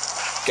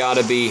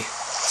 Gotta be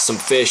some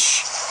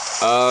fish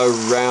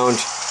around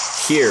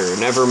here.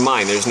 Never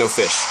mind, there's no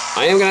fish.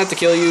 I am gonna have to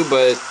kill you,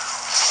 but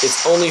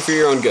it's only for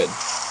your own good.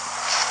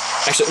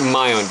 Actually,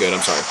 my own good,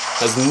 I'm sorry.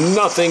 Has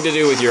nothing to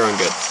do with your own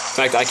good. In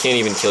fact, I can't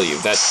even kill you.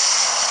 That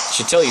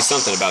should tell you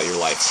something about your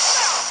life.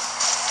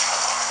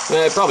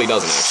 It probably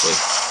doesn't, actually.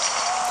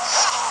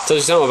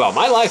 Tells you something about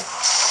my life.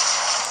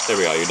 There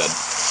we go, you're dead.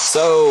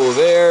 So,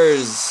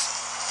 there's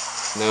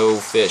no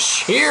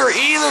fish here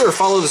either.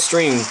 Follow the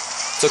stream.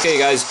 It's okay,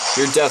 guys.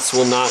 Your deaths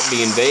will not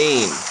be in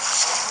vain.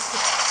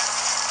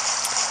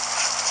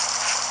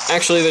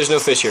 Actually, there's no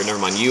fish here. Never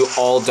mind. You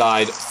all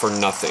died for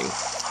nothing.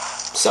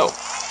 So,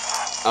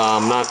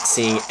 I'm not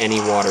seeing any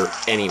water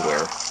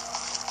anywhere.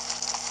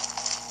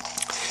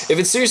 If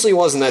it seriously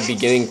was in that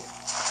beginning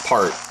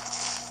part.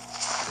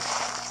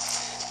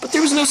 But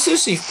there was no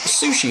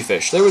sushi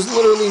fish. There was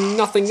literally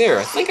nothing there.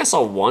 I think I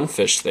saw 1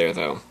 fish there,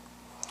 though.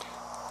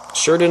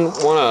 Sure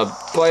didn't want to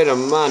bite of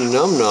my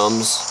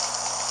num-nums.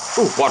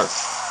 Ooh, water.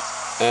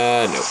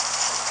 No.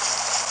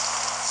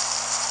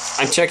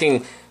 I'm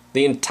checking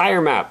the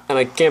entire map, and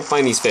I can't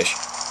find these fish.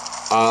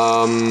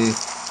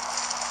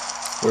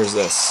 Where's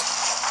this?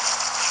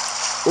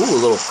 Ooh,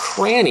 a little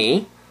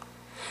cranny.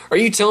 Are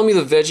you telling me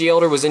the Veggie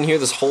Elder was in here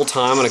this whole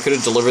time, and I could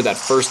have delivered that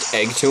first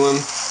egg to him?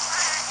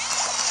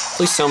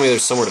 Please tell me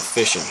there's somewhere to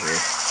fish in here.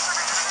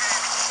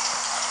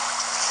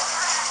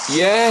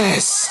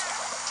 Yes!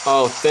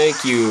 Oh,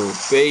 thank you,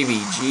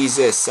 baby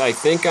Jesus. I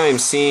think I'm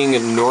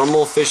seeing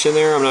normal fish in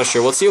there. I'm not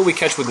sure. Let's see what we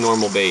catch with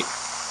normal bait.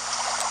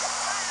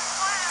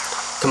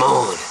 Come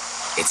on.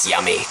 It's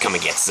yummy. Come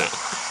and get some.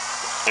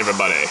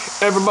 Everybody.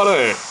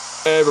 Everybody.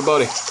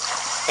 Everybody.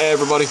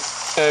 Everybody.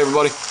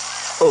 Everybody.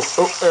 Oh,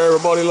 oh,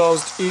 everybody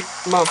loves to eat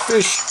my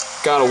fish.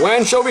 Got a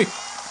anchovy.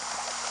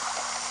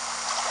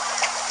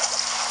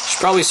 Should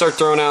probably start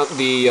throwing out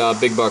the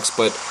big bucks,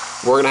 but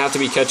we're going to have to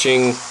be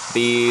catching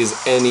these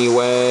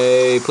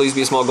anyway. Please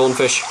be a small golden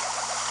fish.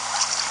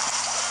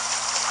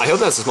 I hope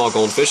that's a small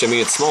golden fish. I mean,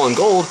 it's small and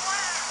gold.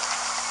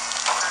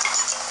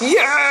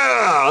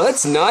 Yeah!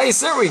 That's nice.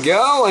 There we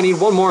go. I need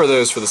 1 more of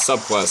those for the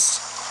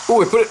subquest.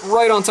 Ooh, I put it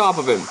right on top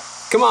of him.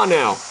 Come on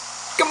now.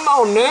 Come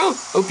on now.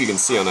 Hope you can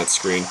see on that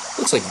screen.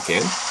 Looks like you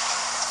can.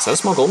 Is that a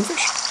small golden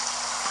fish?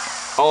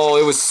 Oh,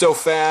 it was so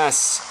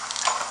fast.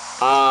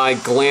 I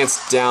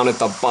glanced down at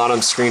the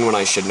bottom screen when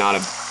I should not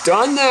have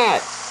done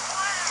that.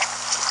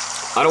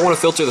 I don't want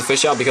to filter the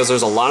fish out because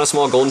there's a lot of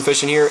small golden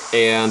fish in here,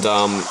 and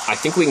I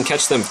think we can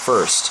catch them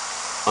first.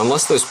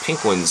 Unless those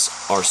pink ones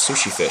are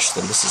sushi fish,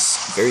 then this is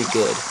very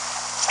good.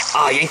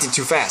 Ah, I yanked it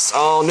too fast.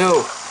 Oh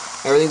no.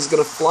 Everything's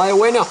gonna fly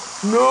away now.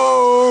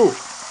 No!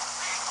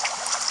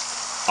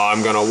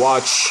 I'm gonna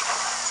watch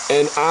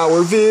an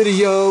hour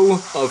video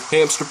of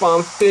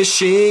HamsterBomb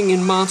fishing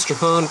in Monster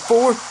Hunt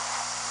 4.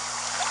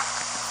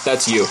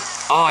 That's you.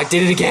 Oh, I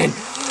did it again.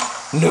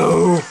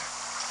 No.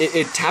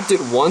 It tapped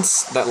it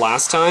once that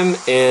last time,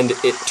 and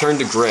it turned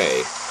to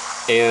gray.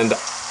 And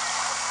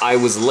I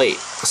was late.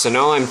 So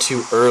now I'm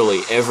too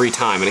early every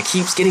time. And it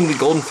keeps getting the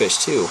golden fish,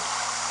 too.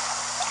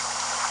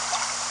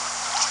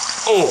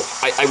 Oh,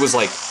 I was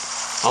like,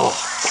 oh,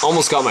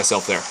 almost got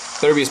myself there.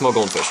 Better be a small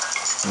golden fish.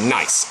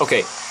 Nice.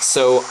 Okay,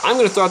 so I'm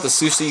going to throw out the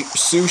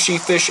sushi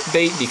fish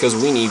bait because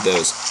we need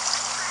those.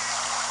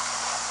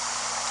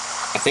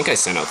 I think I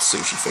sent out the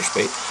sushi fish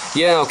bait.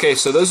 Yeah, okay,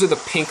 so those are the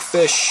pink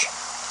fish.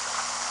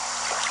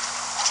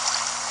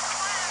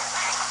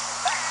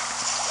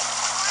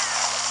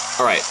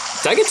 Alright,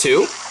 did I get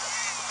two?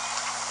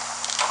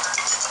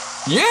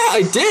 Yeah,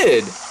 I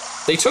did!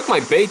 They took my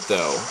bait,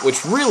 though,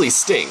 which really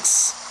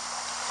stinks.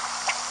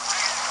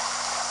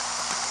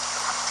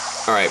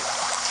 Alright,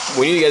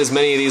 we need to get as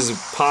many of these as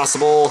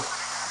possible.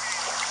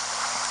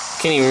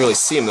 Can't even really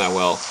see them that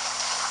well.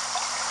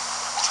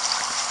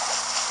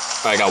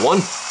 Alright, I got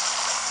one.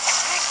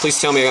 Please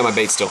tell me I got my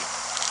bait still.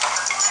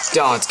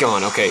 Oh, it's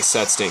gone. Okay, so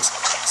that stinks.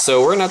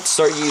 So we're gonna have to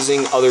start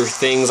using other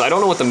things. I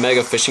don't know what the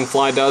mega fishing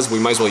fly does. We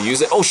might as well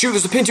use it. Oh shoot,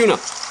 there's a pin tuna!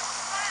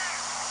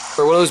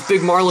 Or one of those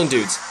big marlin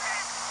dudes.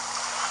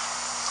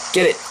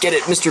 Get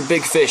it, Mr.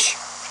 Big Fish.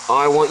 Oh,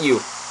 I want you.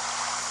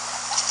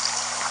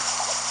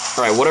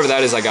 Alright, whatever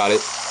that is, I got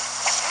it.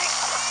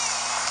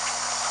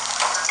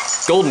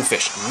 Golden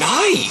fish.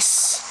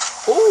 Nice!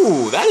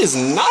 Ooh, that is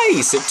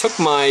nice! It took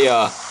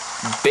my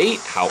bait,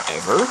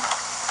 however.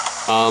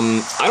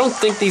 I don't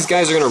think these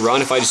guys are gonna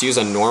run if I just use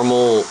a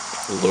normal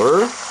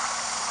lure.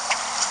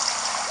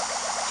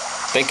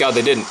 Thank God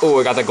they didn't. Oh,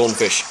 I got that golden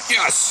fish.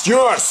 Yes!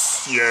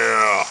 Yes!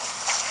 Yeah!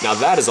 Now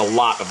that is a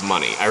lot of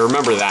money. I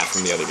remember that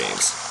from the other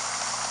games.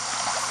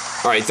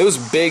 Alright, those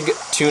big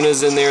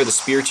tunas in there, the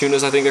spear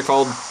tunas I think they're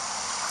called,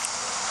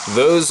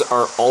 those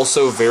are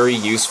also very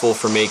useful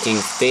for making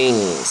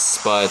things,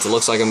 but it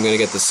looks like I'm gonna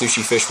get the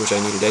sushi fish, which I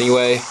needed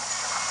anyway.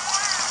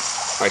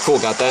 Alright, cool,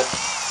 got that.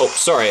 Oh,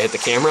 sorry, I hit the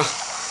camera.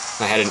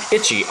 I had an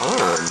itchy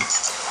arm.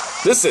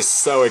 This is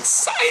so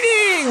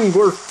exciting!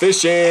 We're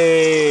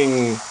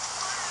fishing!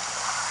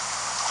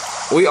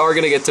 We are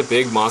gonna get to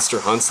big monster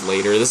hunts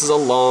later. This is a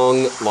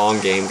long, long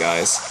game,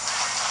 guys.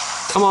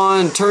 Come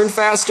on, turn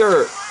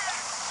faster!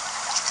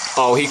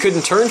 Oh, he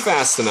couldn't turn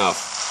fast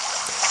enough.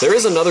 There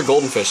is another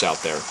golden fish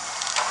out there.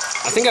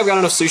 I think I've got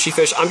enough sushi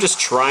fish. I'm just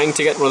trying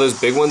to get one of those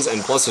big ones,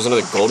 and plus there's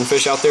another golden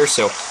fish out there,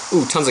 so...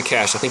 Ooh, tons of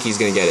cash. I think he's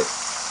gonna get it.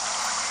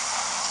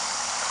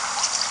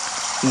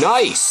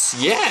 Nice!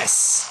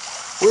 Yes!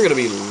 We're gonna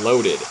be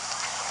loaded.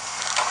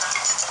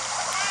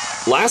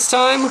 Last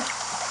time,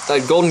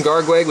 that golden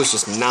gargweg was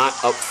just not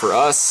up for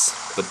us,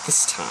 but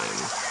this time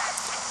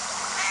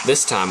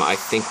I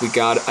think we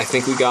got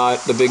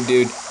the big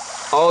dude.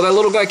 Oh, that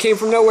little guy came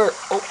from nowhere.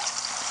 Oh,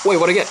 wait,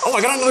 what'd I get? Oh,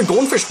 I got another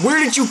golden fish. Where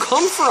did you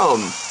come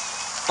from?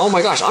 Oh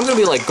my gosh, I'm gonna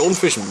be like golden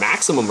fish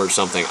maximum or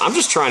something. I'm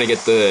just trying to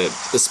get the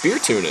spear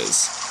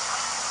tunas.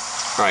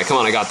 All right, come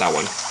on, I got that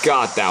one.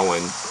 Got that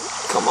one.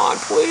 Come on,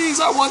 please.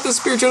 I want the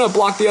spear tuna.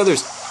 Block the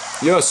others.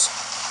 Yes.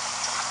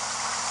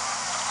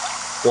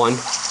 One.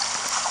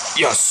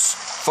 Yes.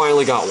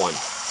 Finally got one.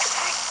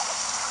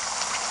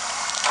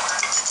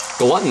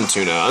 Glutton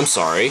tuna. I'm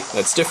sorry.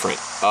 That's different.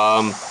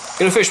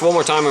 Gonna fish one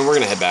more time and we're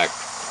gonna head back.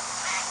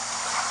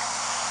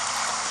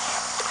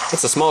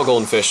 That's a small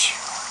golden fish.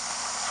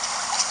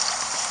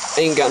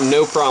 Ain't got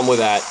no problem with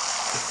that.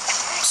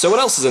 So what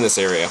else is in this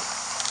area?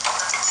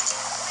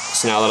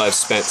 So now that I've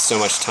spent so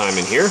much time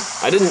in here,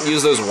 I didn't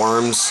use those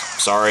worms.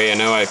 Sorry, I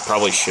know I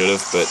probably should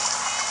have, but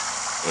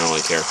I don't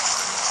really care.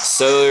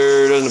 So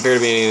there doesn't appear to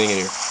be anything in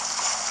here.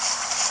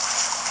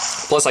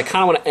 Plus, I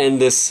kind of want to end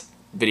this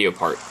video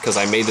part, because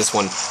I made this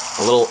one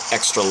a little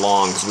extra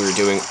long, because we were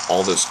doing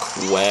all those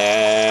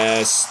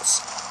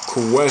quests.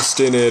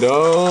 Questing it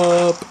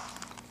up.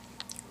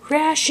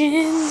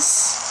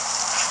 Rations.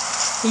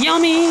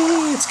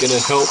 Yummy! It's gonna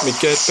help me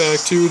get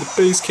back to the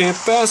base camp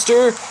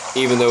faster,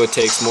 even though it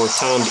takes more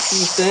time to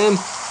eat them.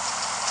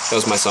 That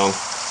was my song.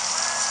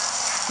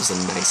 It was a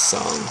nice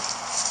song.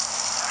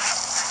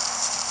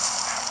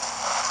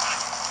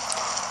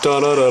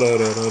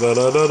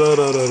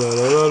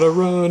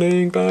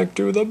 Running back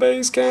to the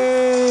base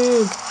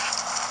camp.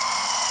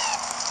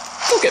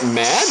 Don't get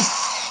mad.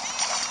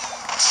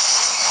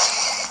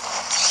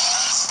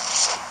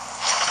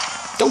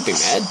 Don't be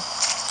mad.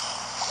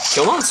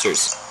 Kill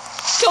monsters.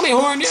 Kill me,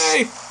 Horn,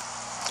 yay!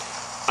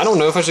 I don't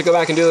know if I should go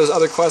back and do those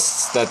other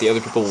quests that the other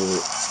people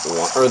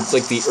want, or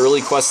like the early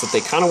quests that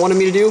they kind of wanted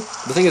me to do.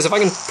 The thing is, if I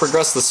can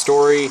progress the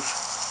story,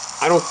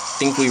 I don't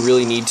think we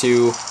really need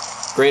to.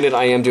 Granted,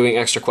 I am doing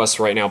extra quests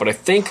right now, but I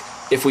think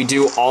if we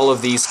do all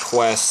of these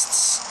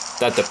quests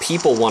that the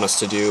people want us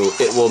to do,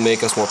 it will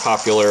make us more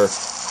popular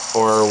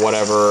or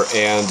whatever,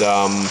 and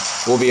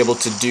we'll be able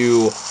to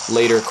do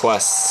later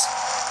quests.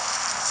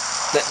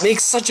 That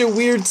makes such a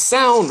weird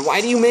sound.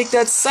 Why do you make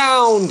that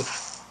sound?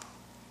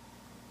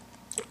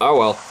 Oh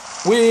well.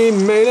 We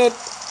made it.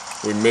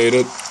 We made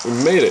it. We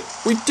made it.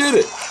 We did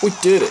it. We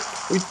did it.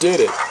 We did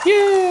it.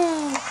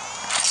 Yeah.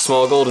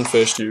 Small golden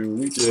fish, you.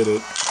 We did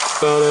it.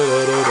 We did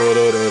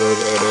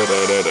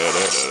it.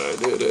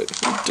 We did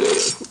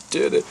it. We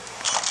did it.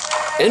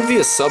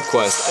 Envious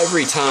subquest.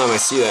 Every time I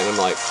see that, I'm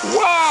like,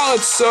 wow,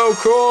 that's so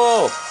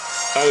cool.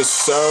 That is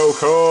so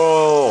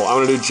cool. I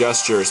want to do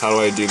gestures. How do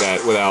I do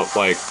that without,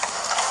 like,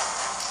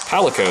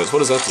 Palicos? What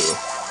does that do?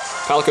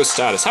 Palico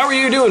status. How are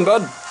you doing,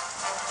 bud?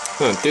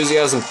 Huh,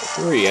 enthusiasm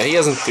 3. Yeah, he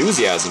has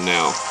enthusiasm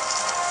now.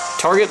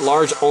 Target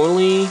large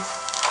only.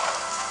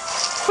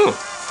 Huh.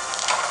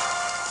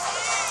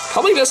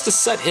 Probably best to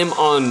set him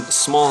on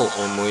small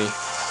only.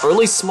 Or at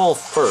least small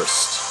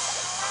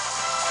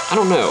first. I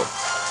don't know.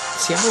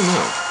 See, I don't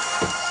know.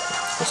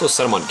 Also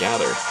set him on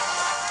gather.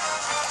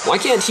 Why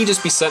can't he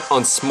just be set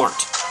on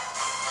smart?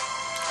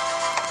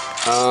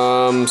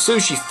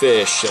 Sushi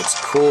fish. That's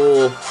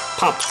cool.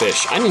 Popped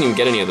fish. I didn't even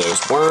get any of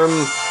those. Worm.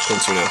 Pin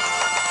tuna.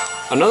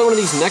 Another one of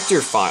these nectar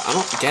fire. I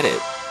don't get it.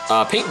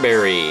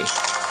 Paintberry.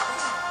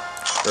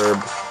 Herb.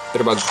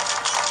 Bitterbug.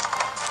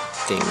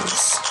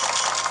 Things.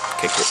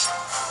 Okay, cool.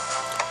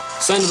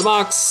 Send to the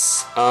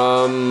box.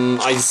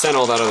 I sent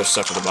all that other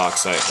stuff to the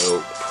box, I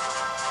hope.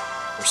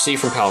 Receive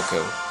from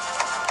Palco.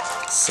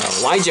 So,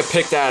 why'd you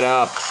pick that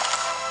up?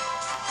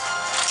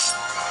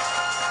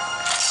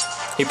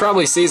 He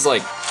probably sees,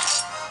 like,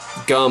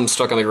 gum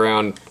stuck on the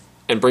ground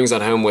and brings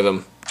that home with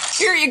him.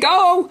 Here you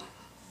go!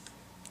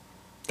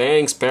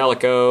 Thanks,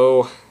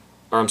 Palico.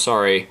 Or, I'm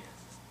sorry,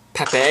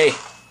 Pepe.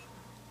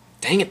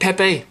 Dang it,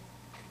 Pepe.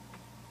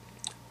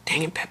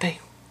 Dang it, Pepe.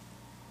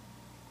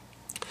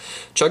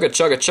 Chugga,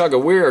 chugga,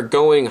 chugga. We're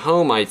going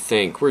home, I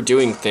think. We're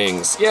doing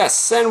things.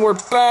 Yes, and we're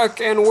back,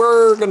 and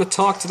we're gonna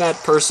talk to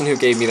that person who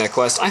gave me that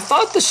quest. I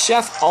thought the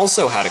chef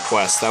also had a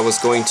quest that was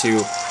going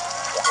to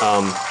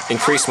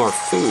increase more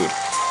food.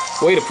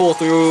 Way to pull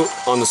through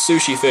on the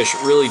sushi fish.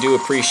 Really do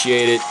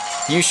appreciate it.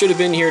 You should have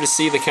been here to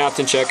see the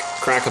captain check,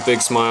 crack a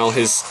big smile.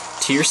 His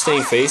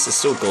tear-stained face is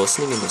still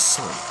glistening in the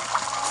sun.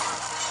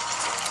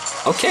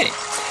 Okay.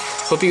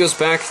 Hope he goes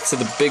back to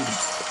the big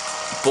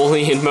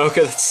bully in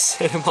Mocha that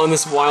sent him on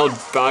this wild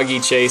boggy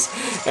chase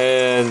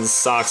and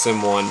socks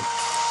him one.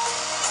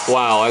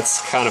 Wow,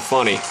 that's kind of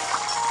funny.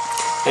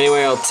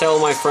 Anyway, I'll tell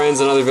my friends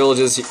in other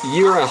villages,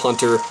 you're a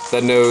hunter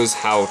that knows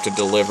how to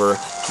deliver.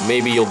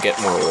 Maybe you'll get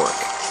more work.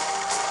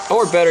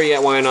 Or better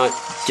yet, why not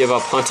give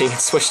up hunting and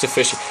switch to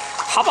fishing?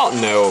 How about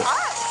no?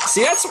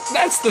 See,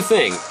 that's the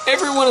thing.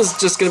 Everyone is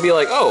just gonna be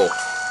like, oh,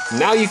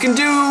 now you can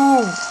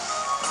do...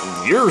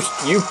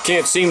 You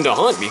can't seem to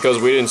hunt because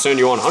we didn't send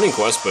you on hunting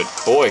quests, but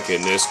boy,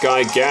 can this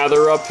guy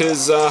gather up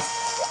his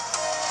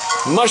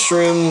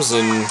mushrooms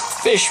and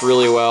fish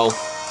really well.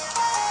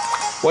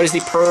 What is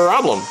the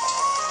problem?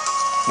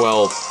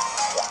 Well,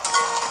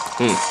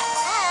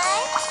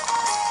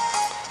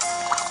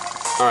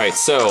 Alright,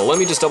 so let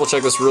me just double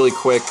check this really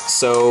quick.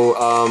 So,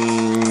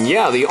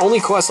 yeah, the only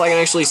quest I can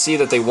actually see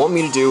that they want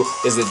me to do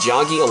is the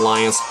Jaggi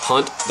Alliance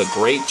Hunt the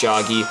Great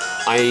Jaggi.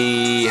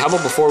 How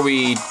about before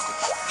we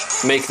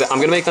make that, I'm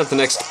gonna make that the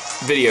next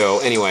video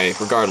anyway,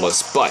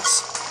 regardless, but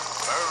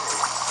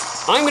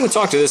I'm gonna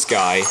talk to this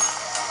guy.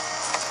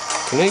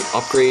 Can I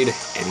upgrade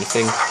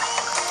anything?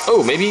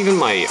 Oh, maybe even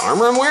my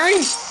armor I'm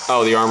wearing?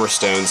 Oh, the armor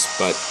stones,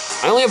 but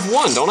I only have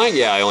one, don't I?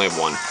 Yeah, I only have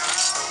one.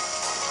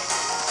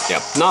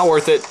 Yeah, not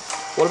worth it.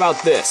 What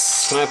about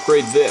this? Can I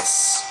upgrade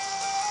this?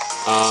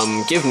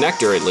 Give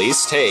nectar at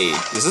least. Hey,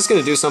 is this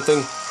gonna do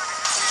something?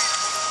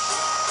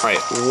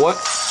 Alright,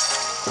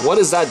 what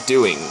is that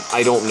doing?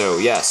 I don't know.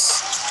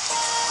 Yes.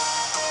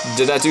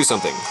 Did that do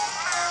something?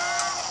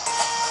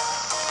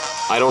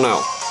 I don't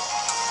know.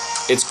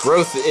 Its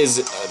growth is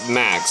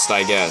maxed,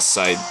 I guess.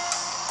 I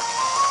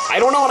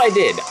don't know what I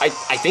did. I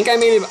think I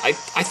made it... I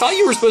thought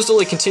you were supposed to,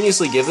 like,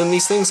 continuously give them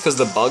these things because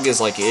the bug is,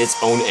 like, its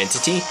own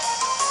entity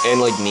and,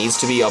 like, needs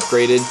to be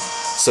upgraded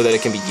so that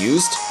it can be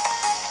used.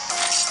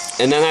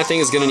 And then that thing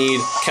is going to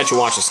need catch a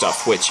watch of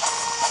stuff, which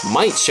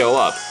might show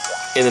up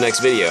in the next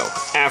video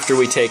after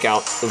we take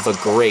out the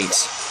great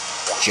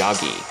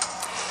Jaggi.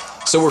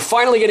 So we're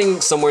finally getting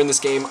somewhere in this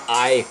game,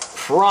 I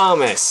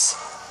promise.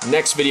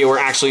 Next video, we're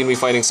actually going to be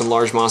fighting some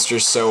large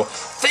monsters, so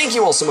thank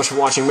you all so much for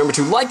watching. Remember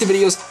to like the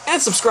videos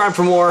and subscribe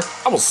for more.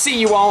 I will see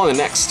you all in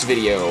the next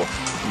video.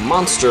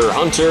 Monster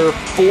Hunter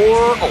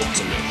 4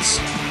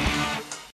 Ultimate.